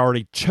God had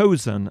already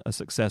chosen a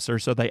successor,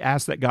 so they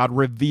asked that God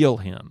reveal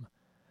him.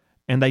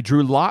 And they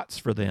drew lots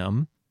for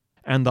them,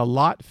 and the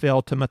lot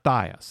fell to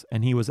Matthias,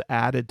 and he was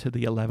added to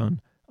the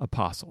 11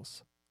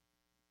 apostles.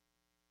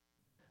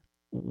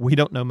 We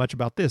don't know much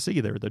about this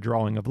either, the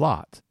drawing of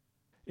lots.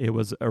 It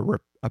was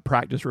a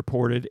practice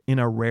reported in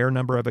a rare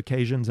number of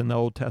occasions in the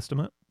Old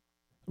Testament.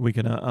 We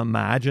can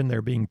imagine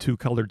there being two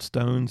colored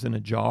stones in a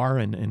jar,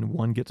 and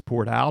one gets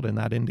poured out, and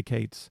that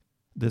indicates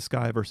this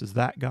guy versus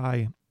that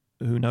guy.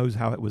 Who knows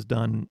how it was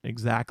done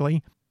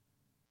exactly?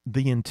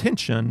 The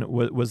intention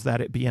was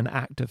that it be an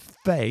act of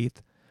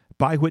faith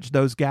by which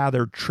those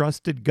gathered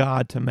trusted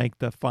God to make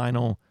the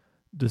final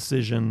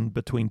decision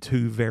between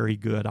two very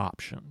good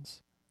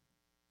options.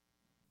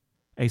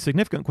 A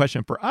significant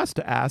question for us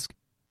to ask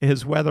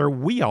is whether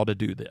we ought to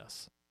do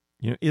this.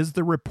 Is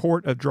the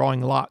report of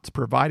drawing lots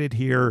provided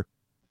here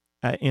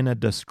in a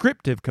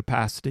descriptive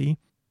capacity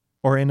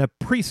or in a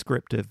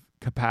prescriptive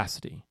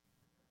capacity?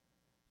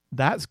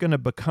 That's going to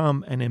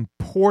become an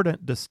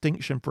important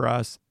distinction for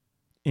us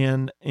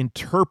in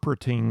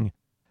interpreting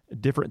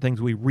different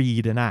things we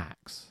read in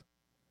Acts.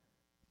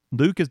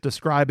 Luke is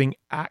describing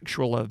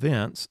actual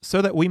events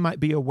so that we might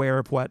be aware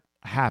of what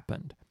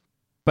happened.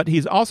 But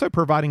he's also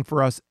providing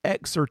for us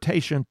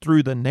exhortation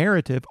through the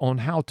narrative on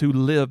how to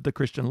live the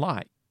Christian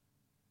life.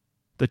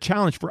 The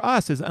challenge for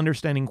us is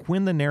understanding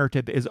when the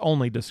narrative is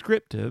only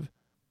descriptive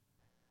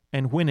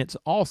and when it's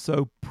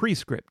also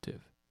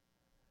prescriptive.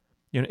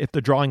 If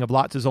the drawing of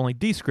lots is only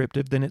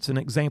descriptive, then it's an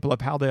example of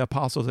how the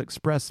apostles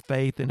express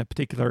faith in a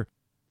particular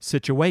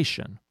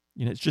situation.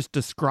 It's just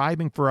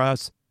describing for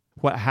us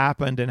what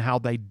happened and how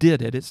they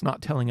did it. It's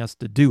not telling us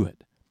to do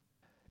it.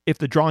 If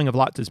the drawing of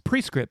lots is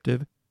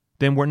prescriptive,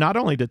 then we're not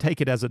only to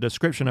take it as a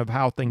description of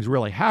how things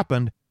really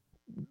happened,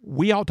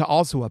 we ought to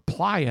also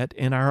apply it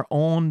in our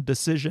own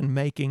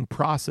decision-making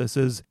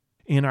processes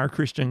in our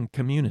Christian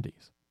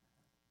communities.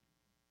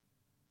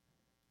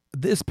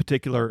 This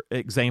particular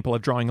example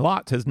of drawing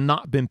lots has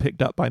not been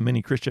picked up by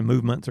many Christian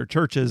movements or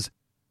churches,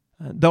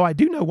 though I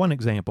do know one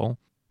example.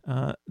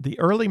 The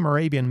early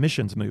Moravian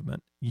missions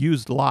movement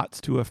used lots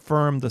to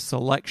affirm the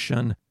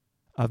selection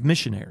of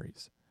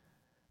missionaries.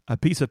 A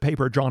piece of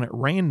paper drawn at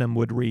random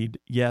would read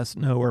yes,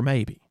 no, or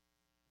maybe.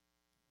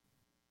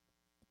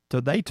 So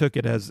they took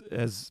it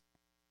as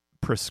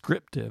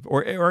prescriptive,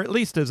 or at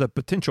least as a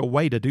potential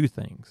way to do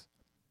things.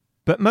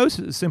 But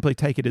most simply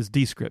take it as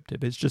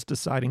descriptive. It's just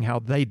deciding how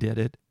they did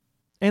it.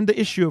 And the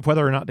issue of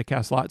whether or not to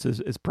cast lots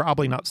is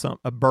probably not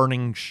a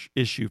burning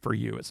issue for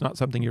you. It's not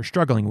something you're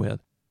struggling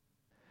with.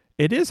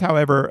 It is,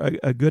 however,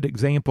 a good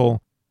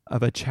example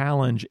of a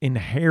challenge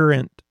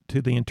inherent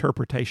to the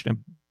interpretation of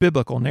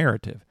biblical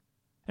narrative.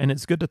 And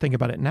it's good to think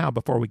about it now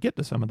before we get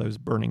to some of those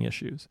burning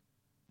issues.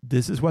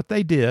 This is what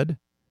they did.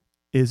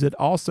 Is it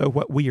also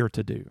what we are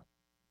to do?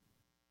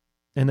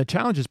 And the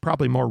challenge is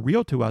probably more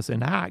real to us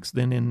in Acts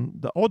than in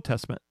the Old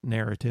Testament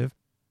narrative,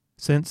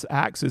 since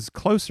Acts is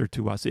closer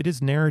to us. It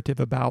is narrative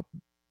about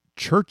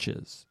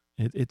churches.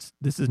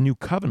 This is New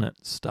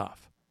Covenant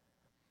stuff.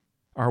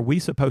 Are we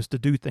supposed to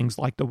do things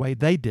like the way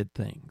they did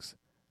things?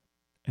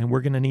 And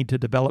we're going to need to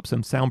develop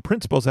some sound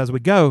principles as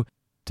we go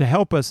to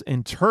help us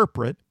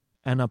interpret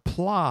and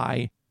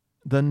apply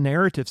the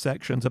narrative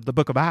sections of the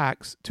book of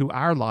Acts to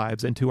our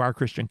lives and to our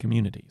Christian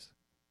communities.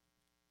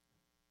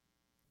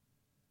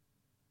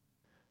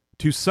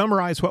 To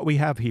summarize what we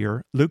have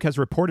here, Luke has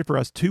reported for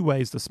us two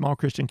ways the small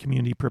Christian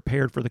community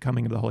prepared for the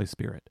coming of the Holy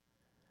Spirit.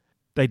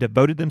 They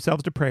devoted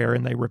themselves to prayer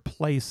and they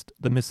replaced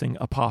the missing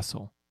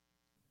apostle.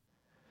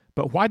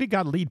 But why did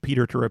God lead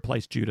Peter to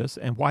replace Judas,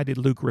 and why did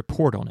Luke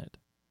report on it?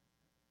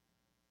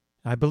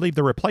 I believe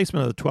the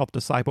replacement of the 12th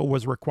disciple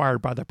was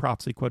required by the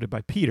prophecy quoted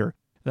by Peter,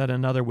 that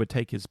another would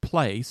take his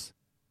place.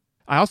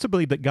 I also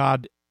believe that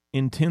God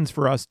intends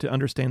for us to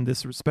understand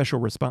this special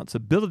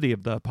responsibility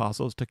of the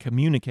apostles to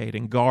communicate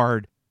and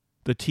guard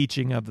the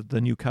teaching of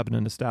the new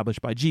covenant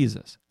established by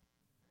Jesus.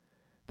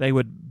 They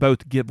would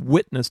both give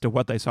witness to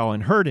what they saw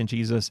and heard in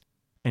Jesus,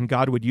 and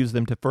God would use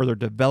them to further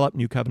develop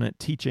new covenant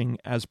teaching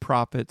as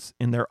prophets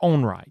in their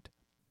own right.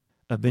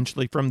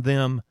 Eventually, from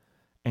them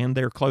and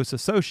their close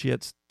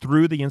associates,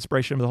 through the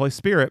inspiration of the Holy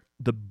Spirit,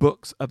 the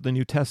books of the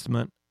New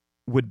Testament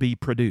would be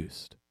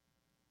produced.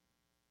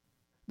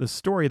 The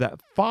story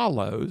that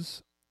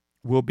follows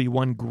will be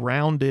one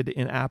grounded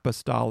in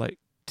apostolic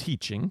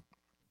teaching,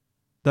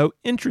 though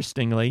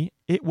interestingly,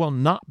 it will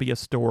not be a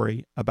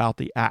story about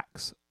the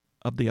Acts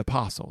of the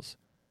Apostles,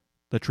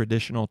 the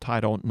traditional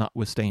title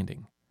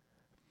notwithstanding.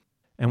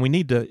 And we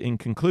need to, in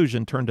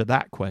conclusion, turn to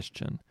that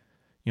question.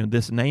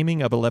 This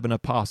naming of 11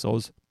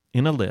 apostles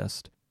in a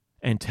list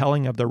and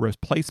telling of the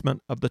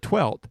replacement of the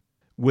 12th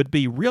would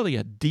be really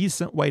a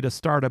decent way to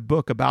start a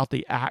book about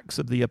the Acts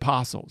of the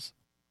Apostles.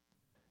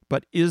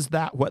 But is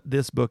that what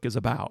this book is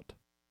about?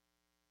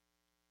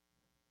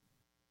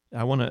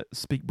 I want to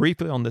speak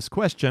briefly on this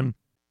question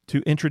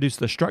to introduce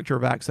the structure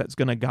of Acts that's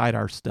going to guide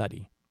our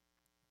study.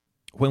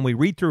 When we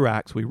read through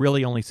Acts, we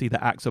really only see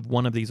the acts of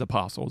one of these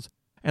apostles,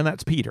 and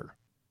that's Peter.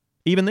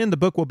 Even then, the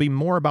book will be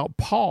more about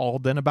Paul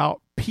than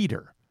about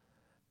Peter.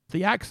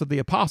 The Acts of the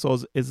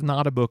Apostles is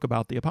not a book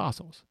about the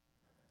apostles.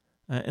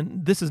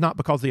 And this is not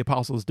because the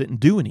apostles didn't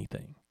do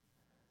anything.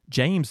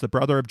 James, the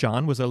brother of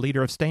John, was a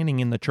leader of standing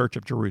in the church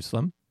of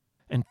Jerusalem,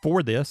 and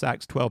for this,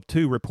 Acts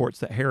 12:2 reports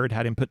that Herod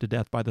had him put to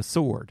death by the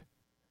sword.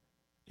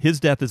 His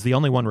death is the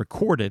only one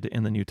recorded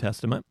in the New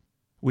Testament.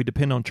 We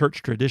depend on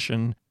church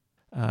tradition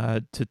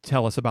to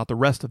tell us about the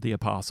rest of the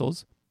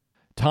apostles.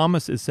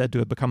 Thomas is said to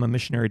have become a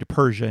missionary to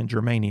Persia and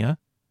Germania.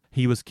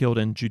 He was killed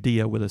in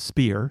Judea with a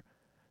spear.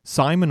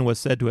 Simon was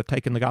said to have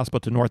taken the gospel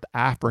to North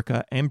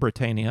Africa and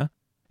Britannia.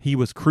 He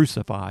was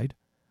crucified.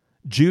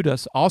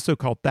 Judas, also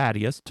called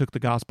Thaddeus, took the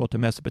gospel to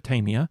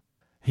Mesopotamia.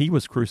 He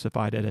was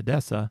crucified at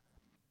Edessa.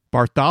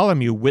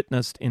 Bartholomew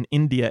witnessed in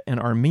India and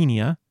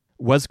Armenia,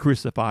 was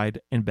crucified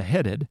and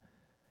beheaded.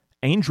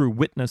 Andrew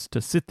witnessed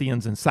to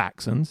Scythians and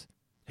Saxons.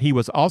 He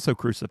was also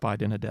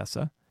crucified in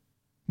Edessa.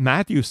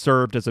 Matthew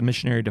served as a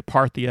missionary to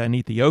Parthia and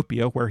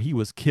Ethiopia, where he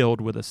was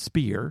killed with a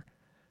spear.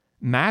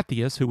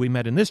 Matthias, who we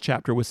met in this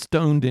chapter, was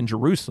stoned in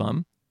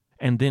Jerusalem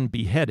and then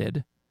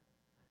beheaded.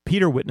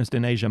 Peter witnessed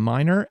in Asia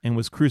Minor and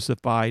was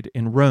crucified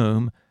in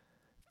Rome.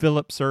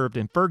 Philip served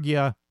in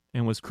Phrygia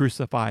and was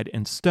crucified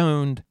and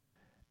stoned.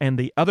 And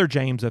the other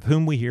James, of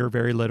whom we hear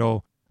very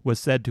little, was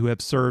said to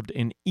have served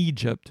in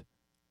Egypt,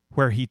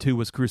 where he too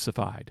was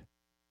crucified.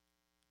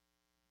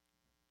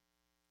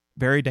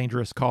 Very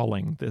dangerous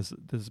calling,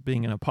 this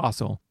being an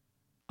apostle.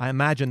 I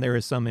imagine there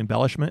is some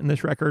embellishment in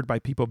this record by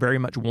people very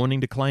much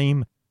wanting to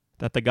claim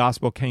that the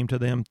gospel came to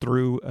them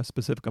through a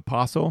specific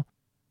apostle.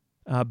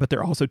 But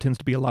there also tends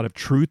to be a lot of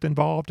truth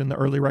involved in the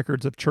early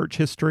records of church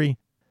history.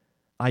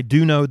 I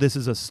do know this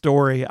is a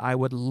story I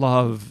would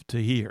love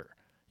to hear.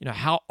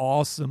 How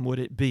awesome would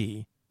it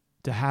be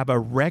to have a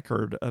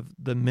record of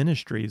the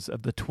ministries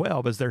of the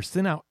 12 as they're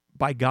sent out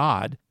by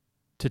God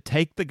to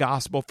take the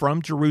gospel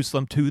from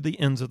Jerusalem to the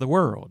ends of the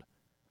world?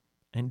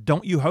 And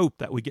don't you hope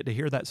that we get to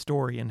hear that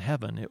story in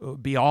heaven? It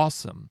would be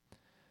awesome.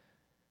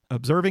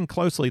 Observing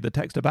closely the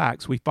text of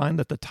Acts, we find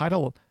that the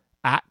title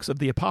Acts of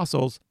the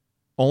Apostles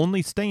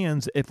only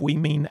stands if we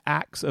mean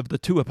Acts of the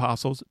two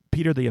apostles,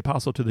 Peter the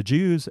apostle to the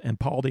Jews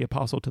and Paul the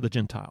apostle to the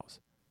Gentiles.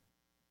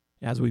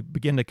 As we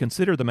begin to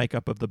consider the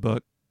makeup of the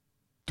book,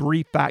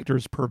 three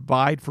factors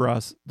provide for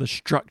us the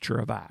structure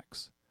of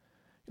Acts.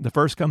 The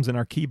first comes in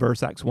our key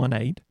verse, Acts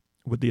 1:8,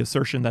 with the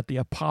assertion that the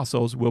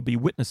apostles will be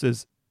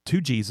witnesses to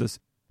Jesus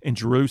in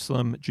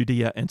Jerusalem,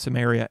 Judea, and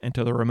Samaria, and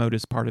to the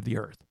remotest part of the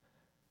earth.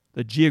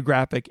 The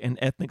geographic and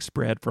ethnic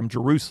spread from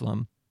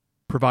Jerusalem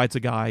provides a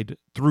guide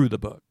through the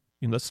book.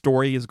 The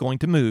story is going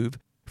to move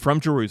from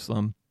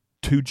Jerusalem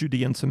to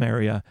Judea and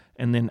Samaria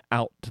and then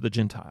out to the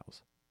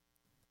Gentiles.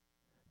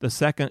 The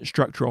second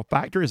structural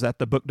factor is that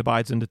the book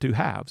divides into two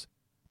halves.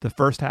 The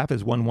first half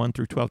is 1:1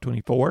 through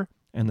 12:24,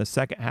 and the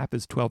second half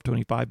is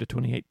 12:25 to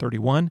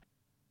 28:31.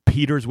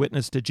 Peter's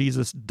witness to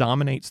Jesus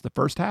dominates the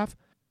first half,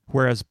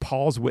 whereas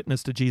Paul's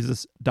witness to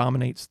Jesus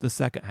dominates the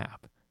second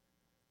half.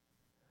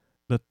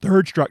 The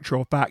third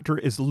structural factor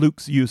is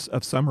Luke's use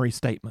of summary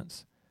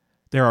statements.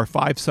 There are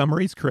 5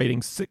 summaries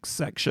creating 6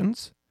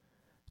 sections.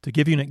 To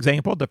give you an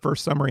example, the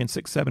first summary in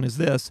 6:7 is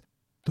this: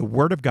 the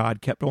word of God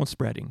kept on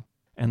spreading,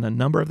 and the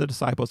number of the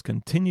disciples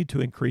continued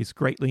to increase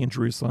greatly in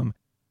Jerusalem,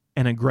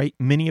 and a great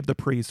many of the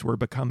priests were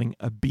becoming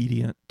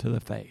obedient to the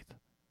faith.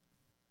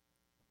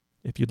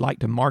 If you'd like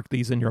to mark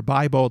these in your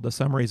Bible, the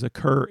summaries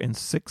occur in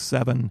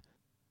 6:7,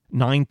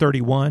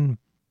 9:31,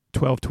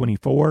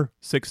 12:24,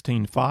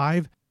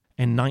 16:5,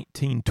 and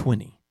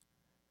 19:20.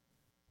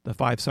 The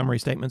 5 summary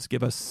statements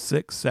give us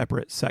 6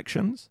 separate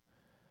sections.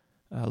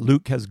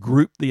 Luke has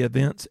grouped the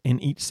events in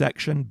each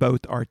section,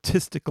 both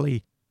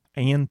artistically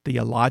and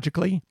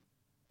theologically,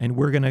 and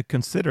we're going to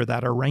consider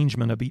that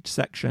arrangement of each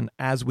section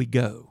as we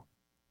go.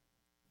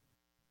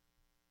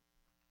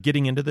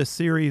 Getting into this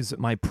series,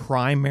 my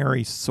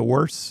primary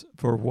source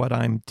for what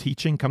I'm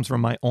teaching comes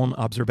from my own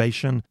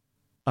observation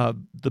of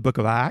the book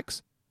of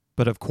Acts,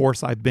 but of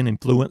course I've been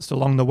influenced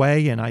along the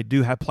way, and I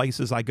do have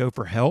places I go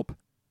for help.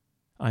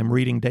 I'm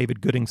reading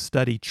David Gooding's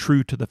study,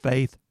 True to the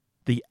Faith,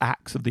 the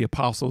Acts of the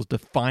Apostles,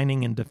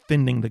 defining and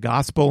defending the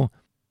gospel.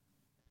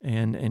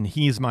 And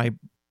he's my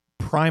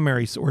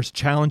primary source,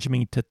 challenging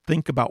me to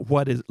think about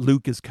what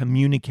Luke is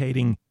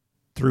communicating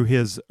through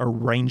his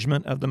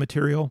arrangement of the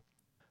material.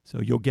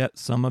 So you'll get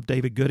some of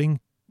David Gooding.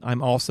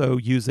 I'm also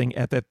using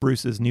F.F.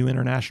 Bruce's New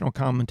International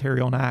Commentary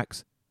on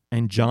Acts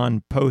and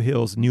John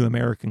Pohill's New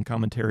American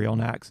Commentary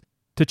on Acts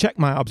to check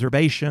my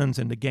observations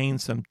and to gain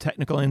some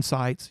technical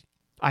insights.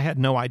 I had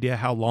no idea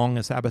how long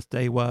a Sabbath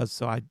day was,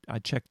 so I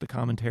checked the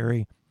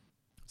commentary.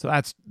 So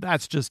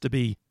that's just to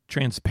be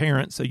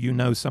transparent so you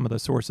know some of the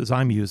sources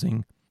I'm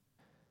using.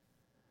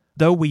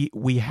 Though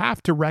we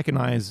have to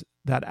recognize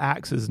that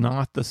Acts is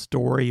not the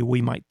story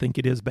we might think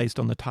it is based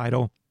on the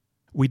title,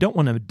 we don't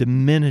want to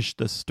diminish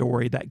the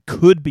story that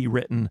could be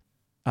written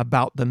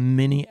about the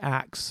many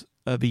acts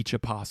of each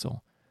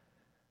apostle.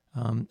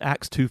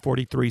 Acts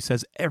 2:43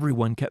 says,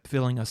 everyone kept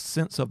feeling a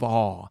sense of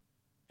awe,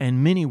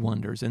 and many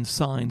wonders and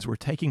signs were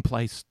taking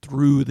place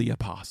through the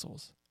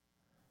apostles.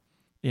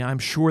 Yeah, I'm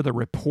sure the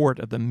report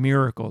of the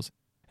miracles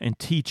and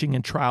teaching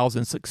and trials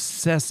and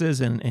successes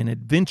and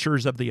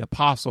adventures of the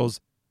apostles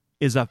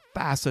is a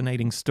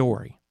fascinating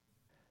story.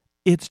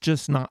 It's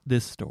just not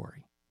this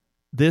story.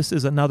 This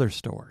is another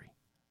story.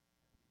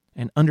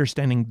 And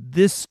understanding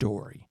this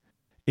story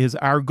is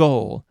our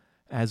goal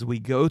as we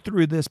go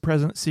through this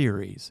present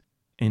series,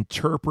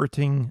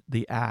 interpreting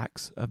the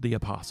Acts of the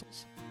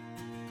Apostles.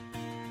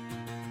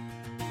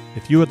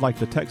 If you would like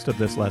the text of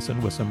this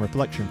lesson with some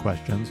reflection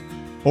questions,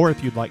 or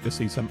if you'd like to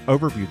see some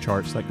overview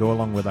charts that go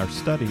along with our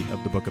study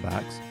of the book of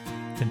Acts,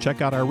 then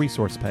check out our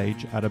resource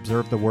page at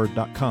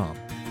observetheword.com.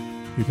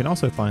 You can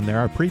also find there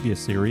our previous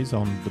series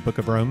on the book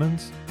of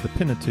Romans, the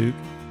Pentateuch,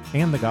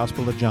 and the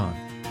Gospel of John.